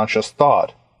for conscious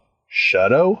thought."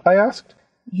 "Shadow?" I asked.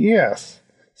 "Yes.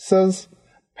 Says,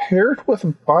 paired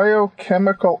with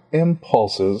biochemical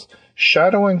impulses,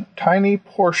 shadowing tiny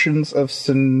portions of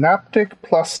synaptic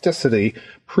plasticity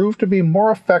proved to be more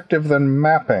effective than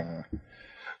mapping.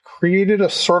 Created a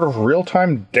sort of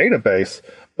real-time database,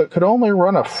 but could only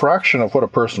run a fraction of what a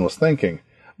person was thinking.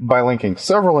 By linking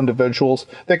several individuals,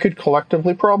 they could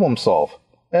collectively problem-solve.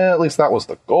 At least that was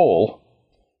the goal."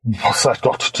 "What's that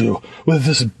got to do with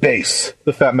this base?"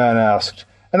 the fat man asked,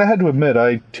 and I had to admit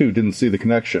I, too, didn't see the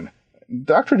connection.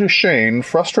 Dr. Duchesne,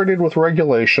 frustrated with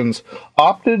regulations,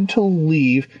 opted to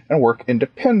leave and work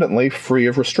independently, free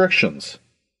of restrictions.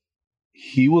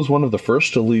 He was one of the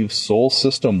first to leave Sol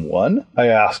System 1? I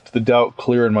asked, the doubt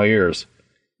clear in my ears.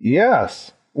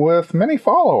 Yes, with many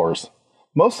followers.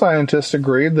 Most scientists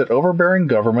agreed that overbearing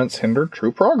governments hindered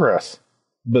true progress.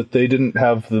 But they didn't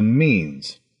have the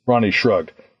means. Ronnie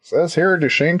shrugged. Says here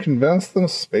Duchesne convinced them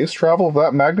space travel of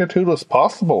that magnitude was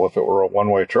possible if it were a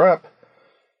one-way trip.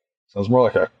 Sounds more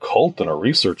like a cult than a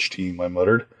research team, I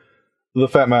muttered. The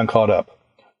fat man caught up.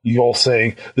 You're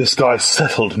saying this guy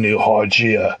settled New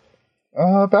Hygeia?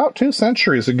 About 2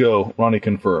 centuries ago, Ronnie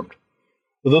confirmed.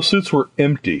 Those suits were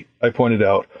empty, I pointed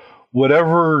out.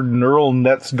 Whatever neural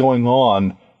net's going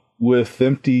on with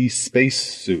empty space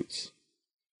suits.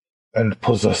 And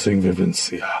possessing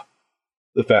Vivencia,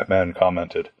 the fat man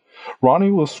commented.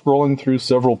 Ronnie was scrolling through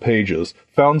several pages,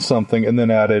 found something, and then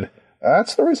added,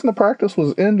 That's the reason the practice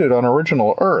was ended on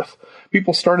original Earth.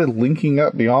 People started linking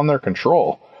up beyond their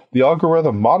control. The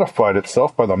algorithm modified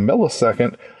itself by the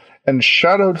millisecond, and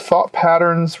shadowed thought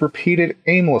patterns repeated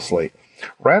aimlessly.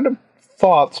 Random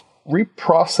thoughts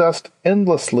reprocessed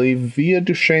endlessly via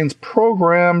Duchesne's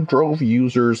program drove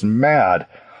users mad.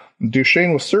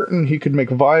 Duchesne was certain he could make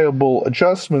viable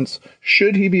adjustments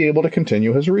should he be able to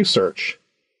continue his research.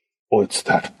 Oh, it's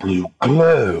that blue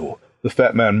glow, the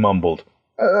fat man mumbled.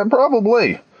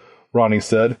 Probably, Ronnie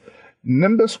said.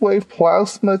 Nimbus wave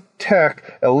plasma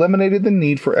tech eliminated the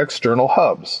need for external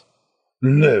hubs.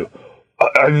 No,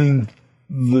 I mean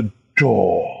the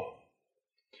door.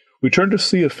 We turned to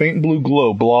see a faint blue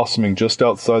glow blossoming just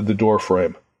outside the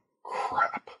doorframe.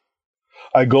 Crap.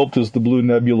 I gulped as the blue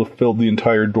nebula filled the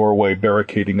entire doorway,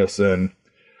 barricading us in.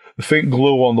 The faint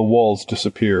glow on the walls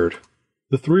disappeared.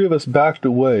 The three of us backed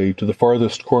away to the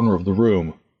farthest corner of the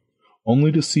room,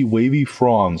 only to see wavy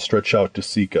fronds stretch out to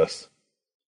seek us.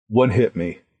 One hit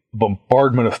me. A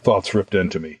bombardment of thoughts ripped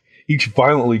into me, each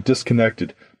violently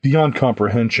disconnected, beyond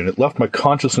comprehension. It left my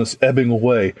consciousness ebbing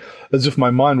away, as if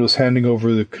my mind was handing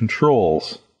over the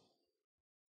controls.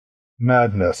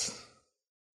 Madness.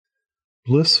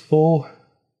 Blissful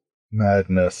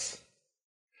madness.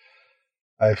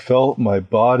 I felt my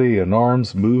body and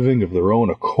arms moving of their own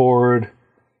accord.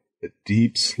 A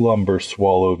deep slumber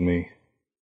swallowed me.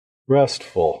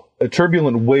 Restful. A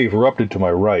turbulent wave erupted to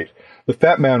my right. The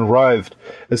fat man writhed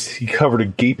as he covered a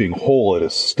gaping hole at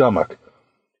his stomach.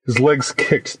 His legs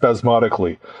kicked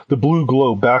spasmodically. The blue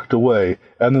glow backed away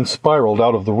and then spiraled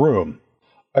out of the room.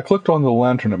 I clicked on the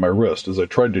lantern at my wrist as I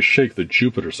tried to shake the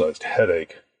Jupiter-sized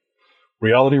headache.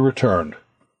 Reality returned.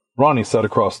 Ronnie sat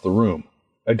across the room.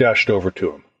 I dashed over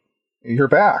to him. You're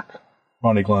back.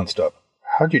 Ronnie glanced up.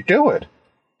 How'd you do it?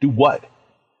 Do what?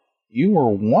 You were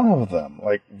one of them,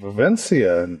 like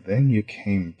Vivencia, and then you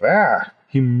came back.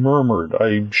 He murmured.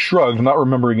 I shrugged, not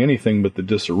remembering anything but the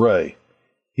disarray.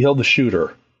 He held the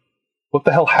shooter. What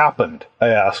the hell happened? I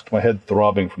asked, my head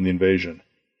throbbing from the invasion.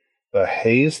 The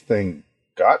haze thing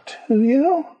got to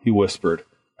you? He whispered.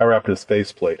 I wrapped his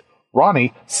faceplate.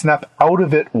 Ronnie, snap out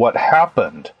of it what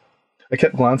happened. I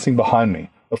kept glancing behind me,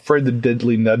 afraid the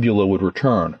deadly nebula would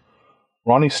return.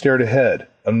 Ronnie stared ahead,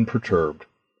 unperturbed.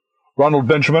 Ronald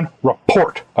Benjamin,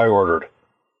 report, I ordered.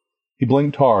 He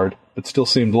blinked hard, but still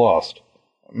seemed lost.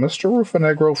 Mr.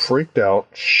 Rufenegro freaked out,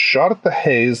 shot at the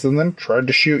haze, and then tried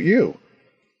to shoot you.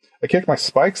 I kicked my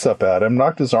spikes up at him,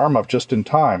 knocked his arm up just in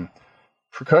time.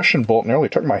 Percussion bolt nearly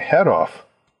took my head off.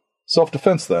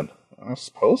 Self-defense, then? I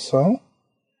suppose so.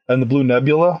 And the blue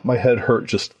nebula? My head hurt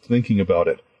just thinking about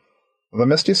it. The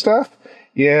misty stuff?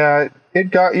 Yeah,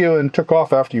 it got you and took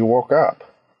off after you woke up.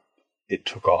 It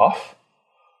took off?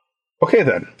 Okay,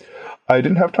 then. I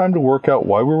didn't have time to work out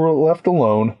why we were left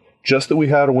alone, just that we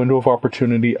had a window of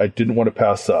opportunity I didn't want to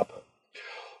pass up.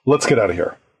 Let's get out of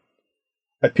here.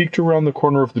 I peeked around the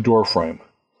corner of the doorframe.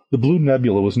 The blue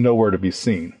nebula was nowhere to be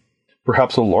seen.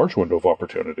 Perhaps a large window of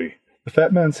opportunity. The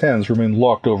fat man's hands remained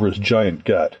locked over his giant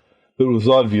gut, but it was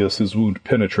obvious his wound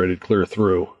penetrated clear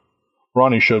through.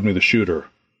 Ronnie showed me the shooter.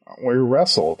 We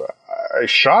wrestled. I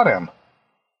shot him.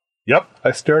 Yep,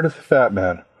 I stared at the fat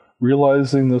man,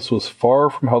 realizing this was far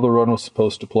from how the run was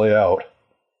supposed to play out.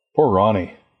 Poor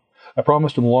Ronnie. I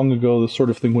promised him long ago this sort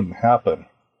of thing wouldn't happen.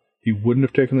 He wouldn't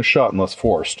have taken the shot unless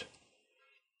forced.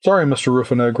 Sorry, Mr.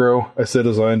 Rufenegro, I said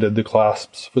as I undid the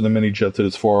clasps for the mini-jets at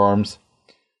his forearms.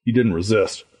 He didn't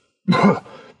resist. Both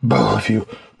of you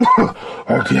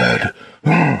are dead.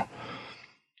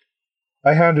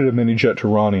 I handed a mini-jet to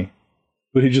Ronnie,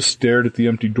 but he just stared at the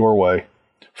empty doorway.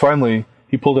 Finally,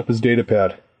 he pulled up his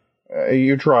datapad.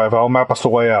 You drive, I'll map us a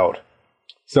way out.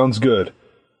 Sounds good.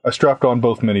 I strapped on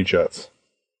both mini-jets.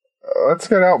 Let's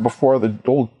get out before the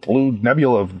old blue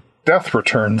nebula of death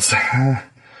returns.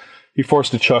 He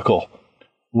forced a chuckle.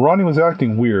 Ronnie was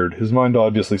acting weird, his mind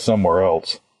obviously somewhere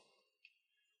else.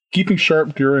 Keeping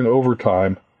sharp during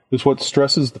overtime is what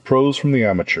stresses the pros from the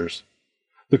amateurs.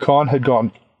 The con had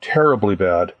gone terribly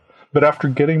bad, but after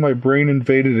getting my brain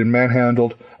invaded and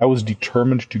manhandled, I was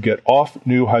determined to get off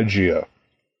New Hygeia.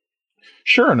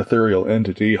 Sure, an ethereal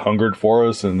entity hungered for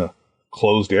us in the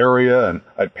closed area, and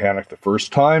I'd panicked the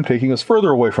first time, taking us further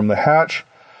away from the hatch.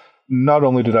 Not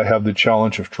only did I have the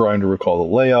challenge of trying to recall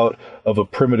the layout of a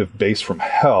primitive base from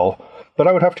hell, but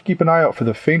I would have to keep an eye out for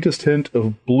the faintest hint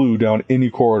of blue down any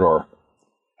corridor.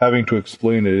 Having to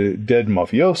explain a dead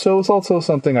mafioso was also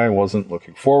something I wasn't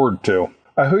looking forward to.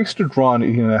 I hoisted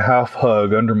Ronnie in a half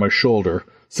hug under my shoulder,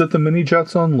 set the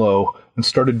mini-jets on low, and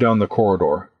started down the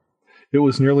corridor. It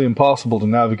was nearly impossible to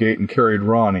navigate and carried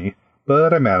Ronnie,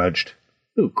 but I managed.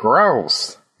 "Ooh,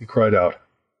 gross," he cried out.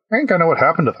 "I think I know what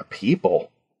happened to the people."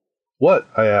 "What?"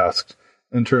 I asked,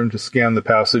 and turned to scan the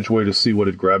passageway to see what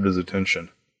had grabbed his attention.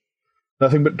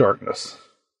 Nothing but darkness.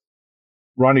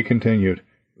 Ronnie continued,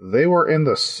 "They were in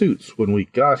the suits when we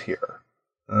got here."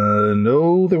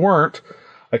 No, they weren't."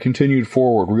 I continued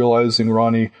forward, realizing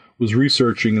Ronnie was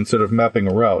researching instead of mapping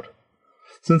a route.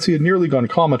 Since he had nearly gone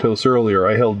comatose earlier,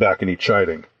 I held back any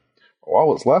chiding. "What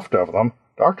was left of them?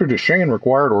 Dr. Duchesne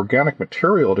required organic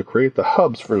material to create the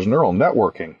hubs for his neural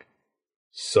networking."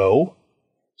 So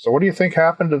what do you think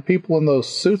happened to people in those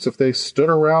suits if they stood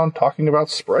around talking about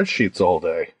spreadsheets all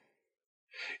day?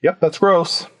 Yep, that's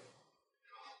gross.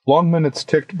 Long minutes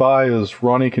ticked by as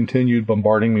Ronnie continued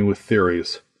bombarding me with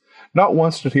theories. Not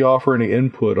once did he offer any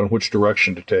input on which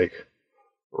direction to take.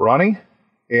 "Ronnie?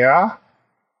 Yeah?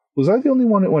 Was I the only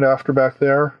one it went after back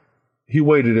there?" He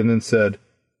waited and then said,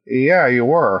 "Yeah, you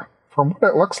were. From what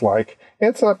it looks like,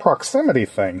 it's a proximity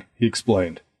thing," he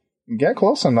explained. "Get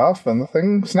close enough and the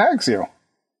thing snags you."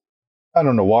 I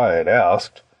don't know why I had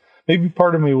asked. Maybe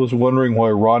part of me was wondering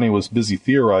why Ronnie was busy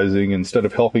theorizing instead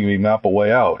of helping me map a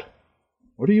way out.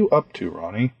 "What are you up to,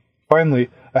 Ronnie?" Finally,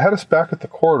 I had us back at the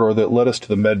corridor that led us to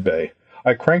the medbay.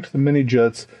 I cranked the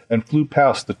mini-jets and flew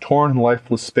past the torn,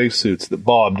 lifeless spacesuits that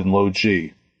bobbed in low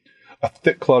G. A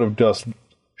thick cloud of dust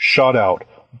shot out,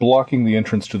 blocking the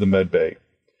entrance to the medbay.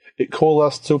 It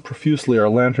coalesced so profusely our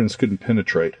lanterns couldn't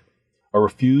penetrate. I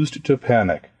refused to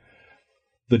panic.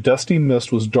 The dusty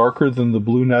mist was darker than the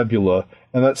blue nebula,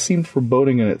 and that seemed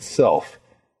foreboding in itself.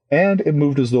 And it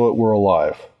moved as though it were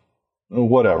alive.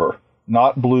 Whatever.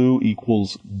 Not blue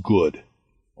equals good.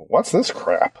 "What's this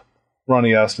crap?"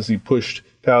 Ronnie asked as he pushed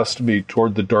past me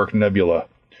toward the dark nebula.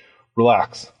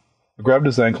 "Relax." I grabbed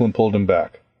his ankle and pulled him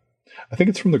back. "I think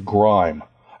it's from the grime.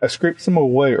 I scraped some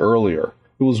away earlier.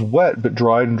 It was wet but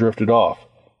dried and drifted off.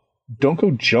 Don't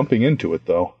go jumping into it,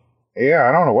 though." "Yeah,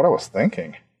 I don't know what I was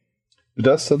thinking." The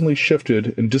dust suddenly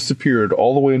shifted and disappeared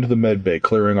all the way into the medbay,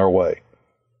 clearing our way.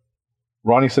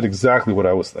 Ronnie said exactly what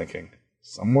I was thinking.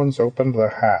 "Someone's opened the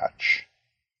hatch."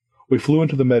 We flew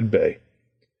into the medbay.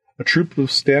 A troop of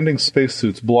standing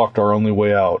spacesuits blocked our only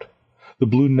way out, the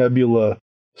blue nebula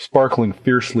sparkling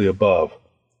fiercely above.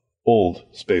 Old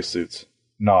spacesuits,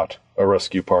 not a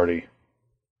rescue party.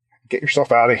 "Get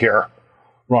yourself out of here,"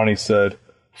 Ronnie said,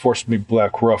 forced me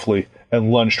back roughly,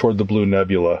 and lunged toward the blue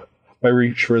nebula. My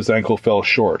reach for his ankle fell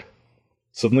short.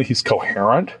 Suddenly he's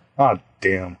coherent? Ah,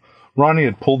 damn. Ronnie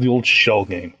had pulled the old shell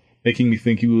game, making me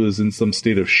think he was in some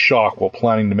state of shock while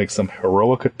planning to make some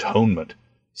heroic atonement.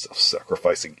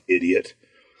 Self-sacrificing idiot.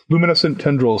 Luminescent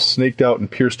tendrils snaked out and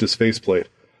pierced his faceplate.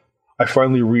 I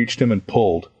finally reached him and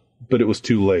pulled, but it was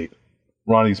too late.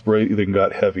 Ronnie's breathing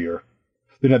got heavier.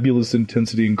 The nebula's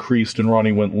intensity increased and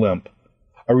Ronnie went limp.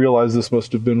 I realized this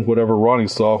must have been whatever Ronnie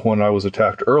saw when I was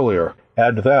attacked earlier.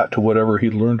 Add that to whatever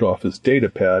he'd learned off his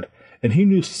datapad, and he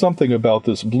knew something about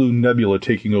this blue nebula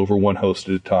taking over one host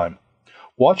at a time.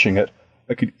 Watching it,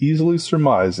 I could easily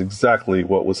surmise exactly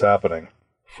what was happening.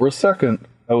 For a second,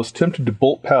 I was tempted to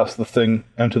bolt past the thing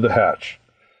and to the hatch.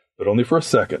 But only for a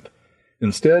second.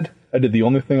 Instead, I did the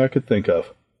only thing I could think of.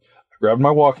 I grabbed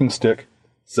my walking stick,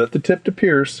 set the tip to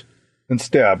pierce, and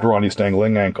stabbed Ronnie's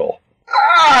dangling ankle.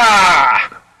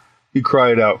 "Ah!" he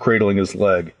cried out, cradling his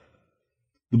leg.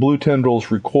 The blue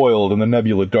tendrils recoiled and the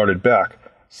nebula darted back.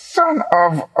 "Son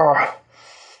of a...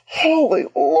 Holy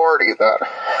lordy, that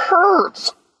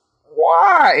hurts!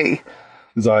 Why?"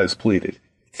 His eyes pleaded.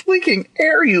 "It's leaking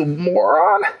air, you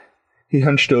moron!" He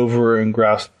hunched over and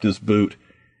grasped his boot.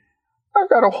 "I've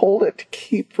got to hold it to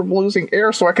keep from losing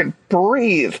air so I can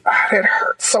breathe. It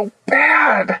hurts so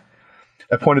bad."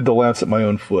 I pointed the lance at my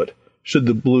own foot. Should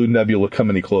the blue nebula come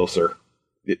any closer?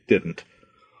 It didn't.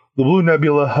 The blue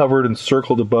nebula hovered and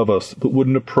circled above us, but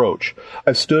wouldn't approach.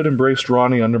 I stood and braced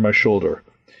Ronnie under my shoulder.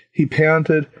 He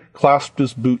panted, clasped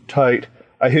his boot tight.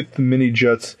 I hit the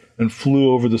mini-jets and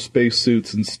flew over the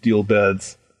spacesuits and steel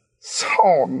beds.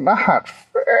 "So not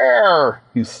fair." Where?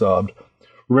 He sobbed.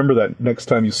 Remember that next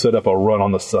time you set up, I'll run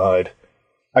on the side.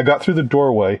 I got through the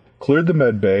doorway, cleared the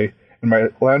med bay, and my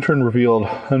lantern revealed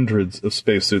hundreds of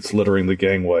spacesuits littering the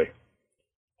gangway.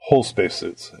 Whole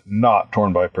spacesuits, not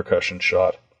torn by a percussion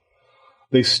shot.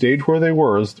 They stayed where they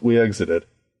were as we exited.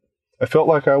 I felt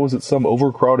like I was at some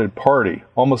overcrowded party,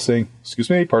 almost saying, "Excuse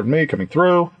me, pardon me, coming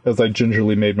through," as I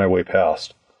gingerly made my way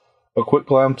past. A quick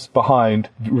glance behind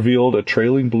revealed a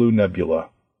trailing blue nebula.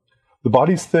 The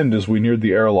bodies thinned as we neared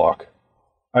the airlock.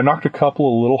 I knocked a couple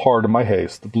a little hard in my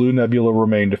haste. The blue nebula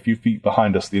remained a few feet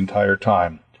behind us the entire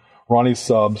time. Ronnie's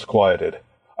sobs quieted.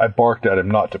 I barked at him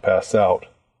not to pass out.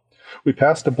 We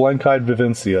passed a blank-eyed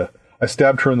Vivencia. I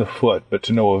stabbed her in the foot, but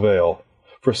to no avail.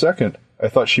 For a second, I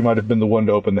thought she might have been the one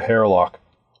to open the airlock,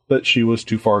 but she was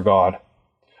too far gone.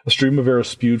 A stream of air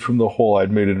spewed from the hole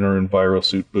I'd made in her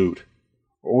envirosuit boot.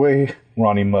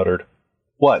 Ronnie muttered.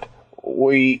 What?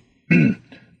 We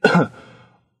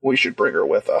should bring her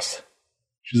with us.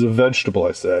 She's a vegetable,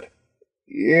 I said.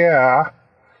 Yeah.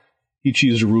 He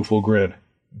cheesed a rueful grin.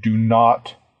 Do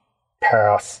not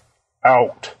pass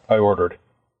out, I ordered.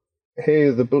 Hey,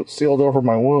 the boot sealed over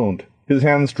my wound. His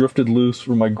hands drifted loose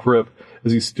from my grip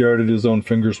as he stared at his own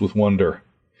fingers with wonder.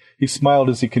 He smiled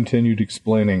as he continued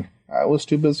explaining. I was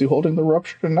too busy holding the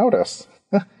rupture to notice.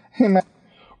 Hey, man.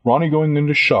 Ronnie going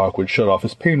into shock would shut off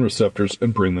his pain receptors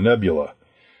and bring the nebula.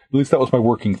 At least that was my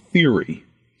working theory.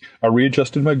 I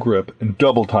readjusted my grip and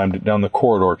double-timed it down the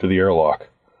corridor to the airlock.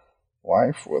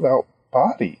 Life without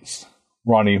bodies,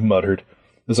 Ronnie muttered.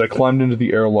 As I climbed into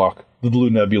the airlock, the blue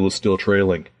nebula still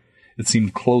trailing. It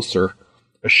seemed closer.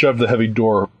 I shoved the heavy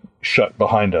door shut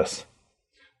behind us.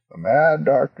 The mad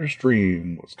doctor's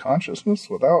dream was consciousness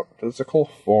without physical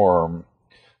form.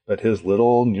 But his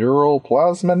little neural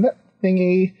plasma net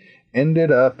thingy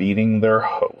ended up eating their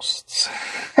hosts.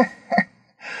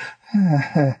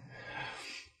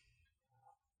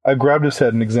 I grabbed his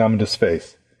head and examined his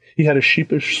face. He had a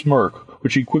sheepish smirk,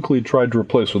 which he quickly tried to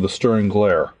replace with a stern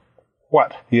glare.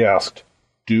 What? He asked.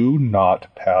 Do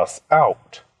not pass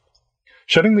out.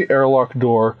 Shutting the airlock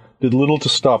door did little to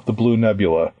stop the blue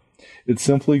nebula. It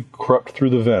simply crept through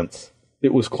the vents.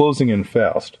 It was closing in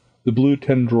fast. The blue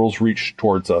tendrils reached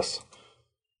towards us.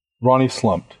 Ronnie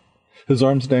slumped. His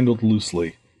arms dangled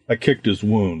loosely. I kicked his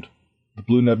wound. The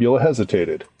blue nebula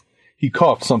hesitated. He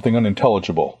coughed something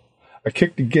unintelligible. I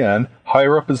kicked again,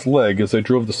 higher up his leg as I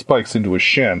drove the spikes into his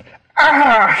shin.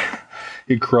 Ah!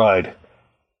 He cried.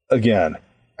 Again.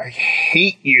 I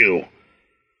hate you.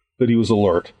 But he was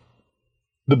alert.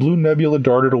 The blue nebula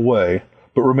darted away,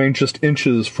 but remained just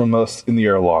inches from us in the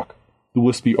airlock. The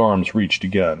wispy arms reached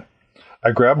again.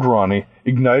 I grabbed Ronnie,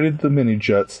 ignited the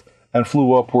mini-jets, and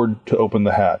flew upward to open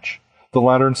the hatch. The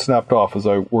lantern snapped off as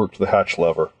I worked the hatch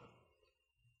lever.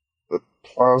 The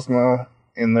plasma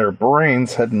in their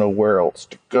brains had nowhere else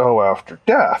to go after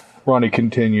death, Ronnie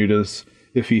continued as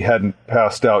if he hadn't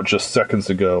passed out just seconds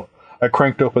ago. I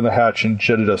cranked open the hatch and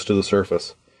jetted us to the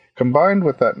surface. Combined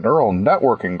with that neural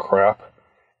networking crap,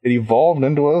 it evolved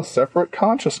into a separate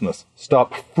consciousness.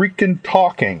 Stop freaking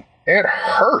talking. It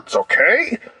hurts,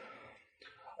 okay?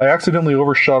 I accidentally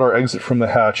overshot our exit from the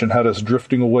hatch and had us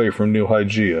drifting away from New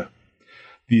Hygeia.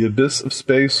 The abyss of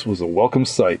space was a welcome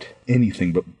sight.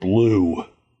 Anything but blue.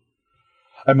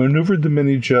 I maneuvered the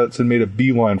mini-jets and made a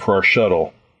beeline for our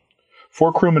shuttle.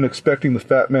 4 crewmen expecting the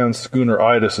Fat Man's schooner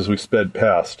eyed us as we sped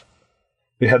past.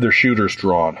 They had their shooters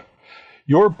drawn.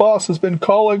 Your boss has been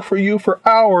calling for you for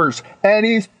hours, and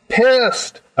he's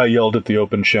pissed, I yelled at the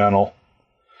open channel.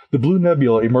 The blue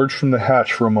nebula emerged from the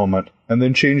hatch for a moment, and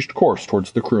then changed course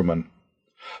towards the crewmen.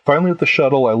 Finally at the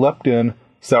shuttle, I leapt in,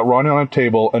 sat Ronnie on a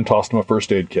table, and tossed him a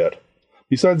first aid kit.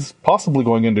 Besides possibly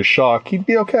going into shock, he'd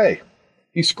be okay.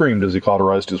 He screamed as he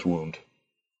cauterized his wound.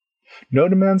 No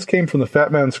demands came from the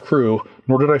Fat Man's crew,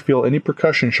 nor did I feel any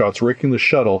percussion shots raking the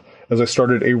shuttle as I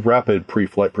started a rapid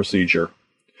pre-flight procedure.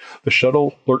 The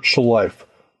shuttle lurched to life,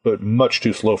 but much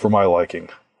too slow for my liking.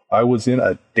 I was in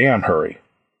a damn hurry.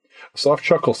 A soft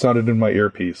chuckle sounded in my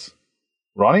earpiece.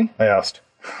 Ronnie? I asked.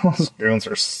 Those goons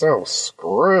are so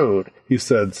screwed, he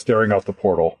said, staring out the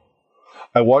portal.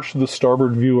 I watched the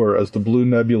starboard viewer as the blue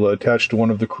nebula attached to one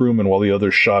of the crewmen while the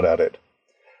others shot at it.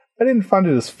 I didn't find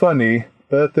it as funny,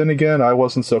 but then again I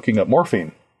wasn't soaking up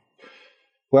morphine.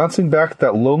 Glancing back at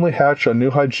that lonely hatch on New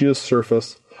Hygeia's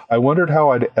surface, I wondered how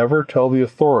I'd ever tell the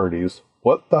authorities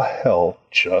what the hell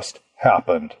just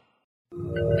happened.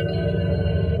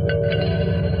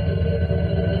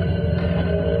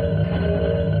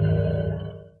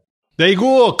 There you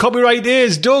go. Copyright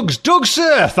is Doug's. Doug,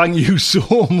 sir, thank you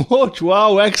so much.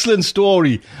 Wow, excellent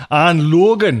story. And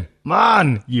Logan,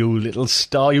 man, you little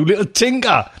star, you little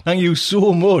tinker. Thank you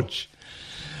so much.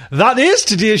 That is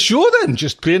today's show then.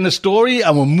 Just playing the story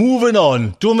and we're moving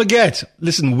on. Don't forget,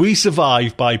 listen, we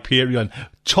survive by Patreon.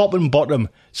 Top and bottom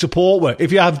support work.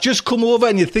 If you have just come over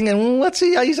and you're thinking, well, let's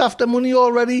see, he's after money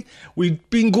already. We've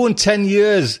been going 10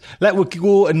 years. Let we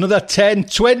go another 10,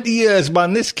 20 years,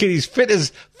 man. This kid is fit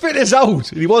as out.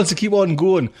 He wants to keep on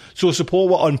going. So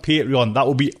support work on Patreon. That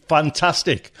would be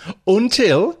fantastic.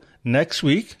 Until next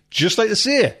week, just like to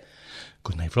say,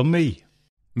 good night from me.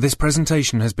 This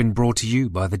presentation has been brought to you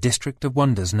by the District of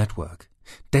Wonders Network,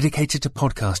 dedicated to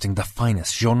podcasting the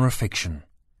finest genre fiction.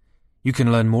 You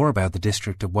can learn more about the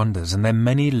District of Wonders and their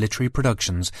many literary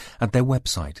productions at their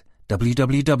website,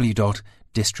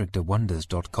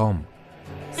 www.districtofwonders.com.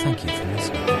 Thank you for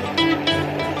listening.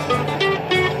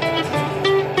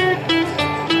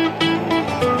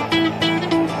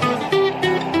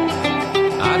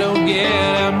 I don't get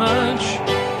out much.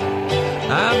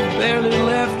 I've barely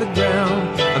left the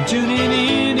ground. I'm tuning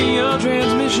into your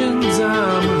transmissions.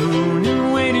 I'm marooned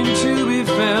and waiting to be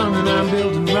found. And I'm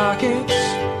building rockets,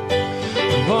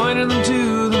 pointing them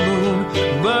to the moon.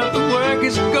 But the work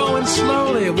is going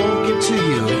slowly. It won't get to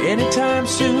you anytime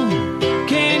soon.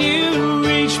 Can you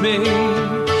reach me?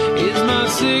 Is my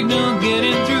signal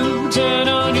getting through? Turn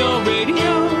on your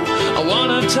radio. I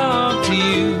wanna talk to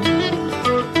you.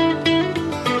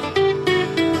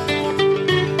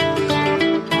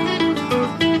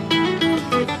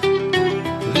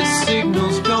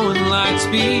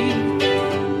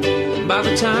 By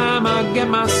the time I get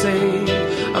my say,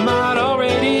 I might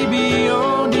already be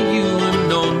on to you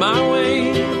and on my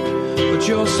way. But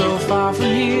you're so far from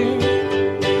here,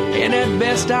 and at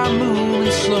best I'm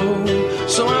moving slow.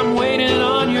 So I'm waiting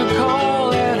on your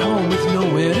call at home with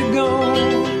nowhere to go.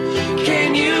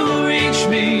 Can you reach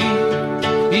me?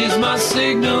 Is my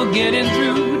signal getting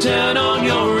through? Turn on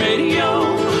your radio.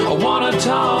 I wanna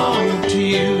talk to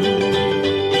you.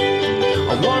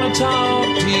 I wanna talk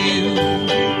to you.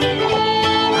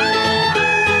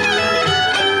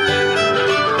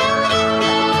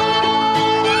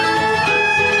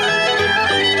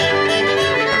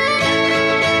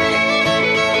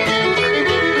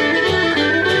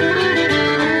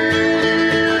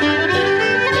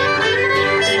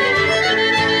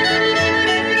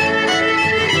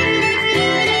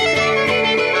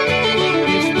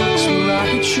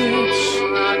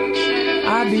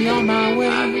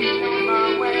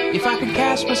 If I could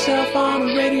cast myself on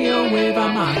a radio wave,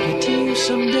 I might get to you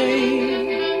someday.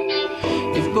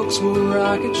 If books were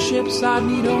rocket ships, I'd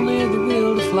need only the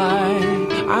will to fly.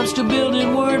 I'm still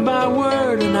building word by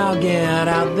word, and I'll get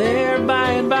out there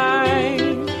by and by.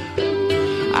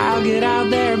 I'll get out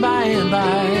there by and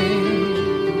by.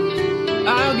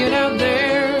 I'll get out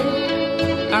there.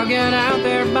 I'll get out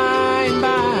there by and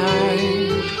by.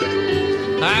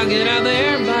 I'll get out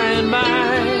there by and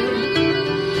by.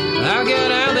 I'll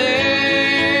get out there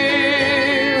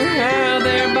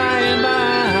by and by.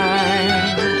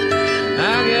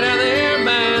 I'll get out there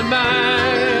by and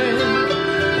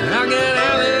by. I'll get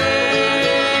out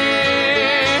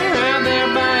there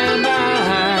by and by.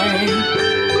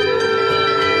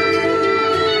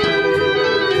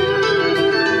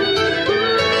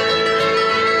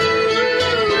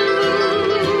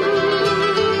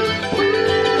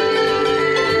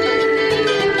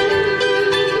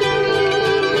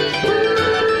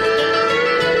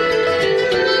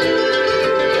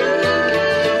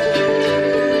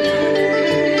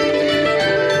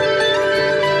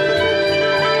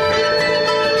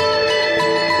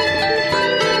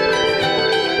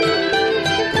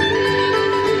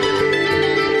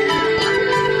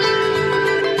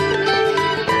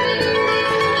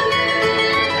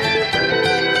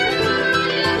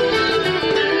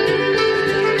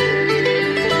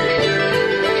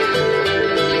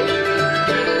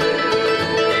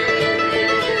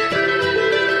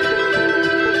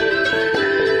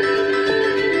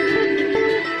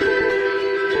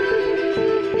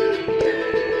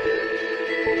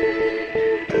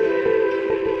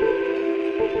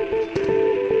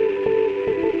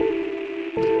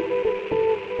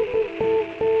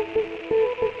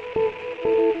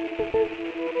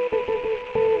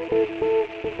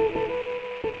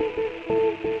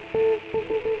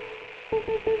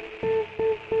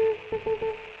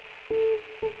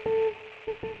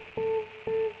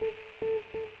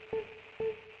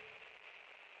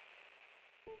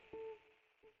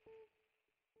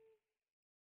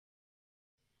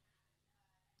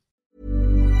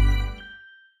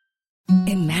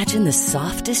 Imagine the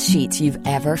softest sheets you've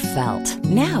ever felt.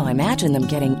 Now imagine them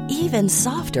getting even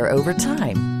softer over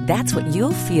time. That's what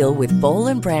you'll feel with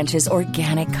Boll & Branch's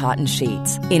organic cotton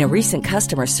sheets. In a recent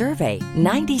customer survey,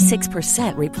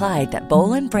 96% replied that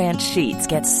Boll & Branch sheets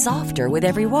get softer with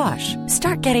every wash.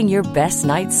 Start getting your best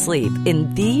night's sleep in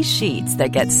these sheets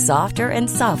that get softer and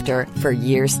softer for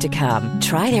years to come.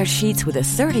 Try their sheets with a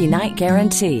 30-night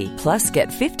guarantee. Plus, get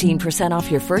 15% off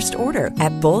your first order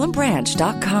at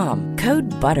BollandBranch.com. Code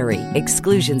BUTTERY.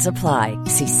 Exclusions apply.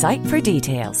 See site for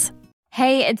details.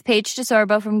 Hey, it's Paige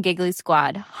DeSorbo from Giggly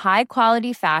Squad. High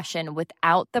quality fashion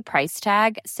without the price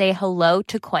tag. Say hello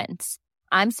to Quince.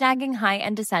 I'm snagging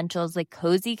high-end essentials like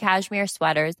cozy cashmere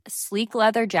sweaters, sleek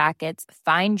leather jackets,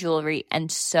 fine jewelry,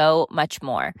 and so much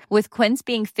more. With Quince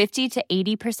being 50 to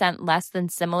 80% less than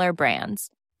similar brands.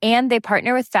 And they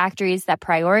partner with factories that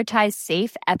prioritize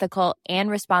safe, ethical, and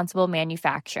responsible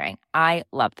manufacturing. I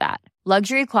love that.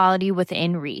 Luxury quality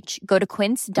within reach. Go to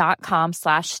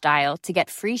quince.com/style to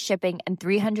get free shipping and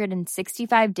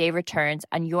 365-day returns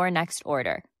on your next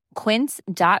order.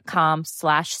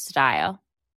 Quince.com/style.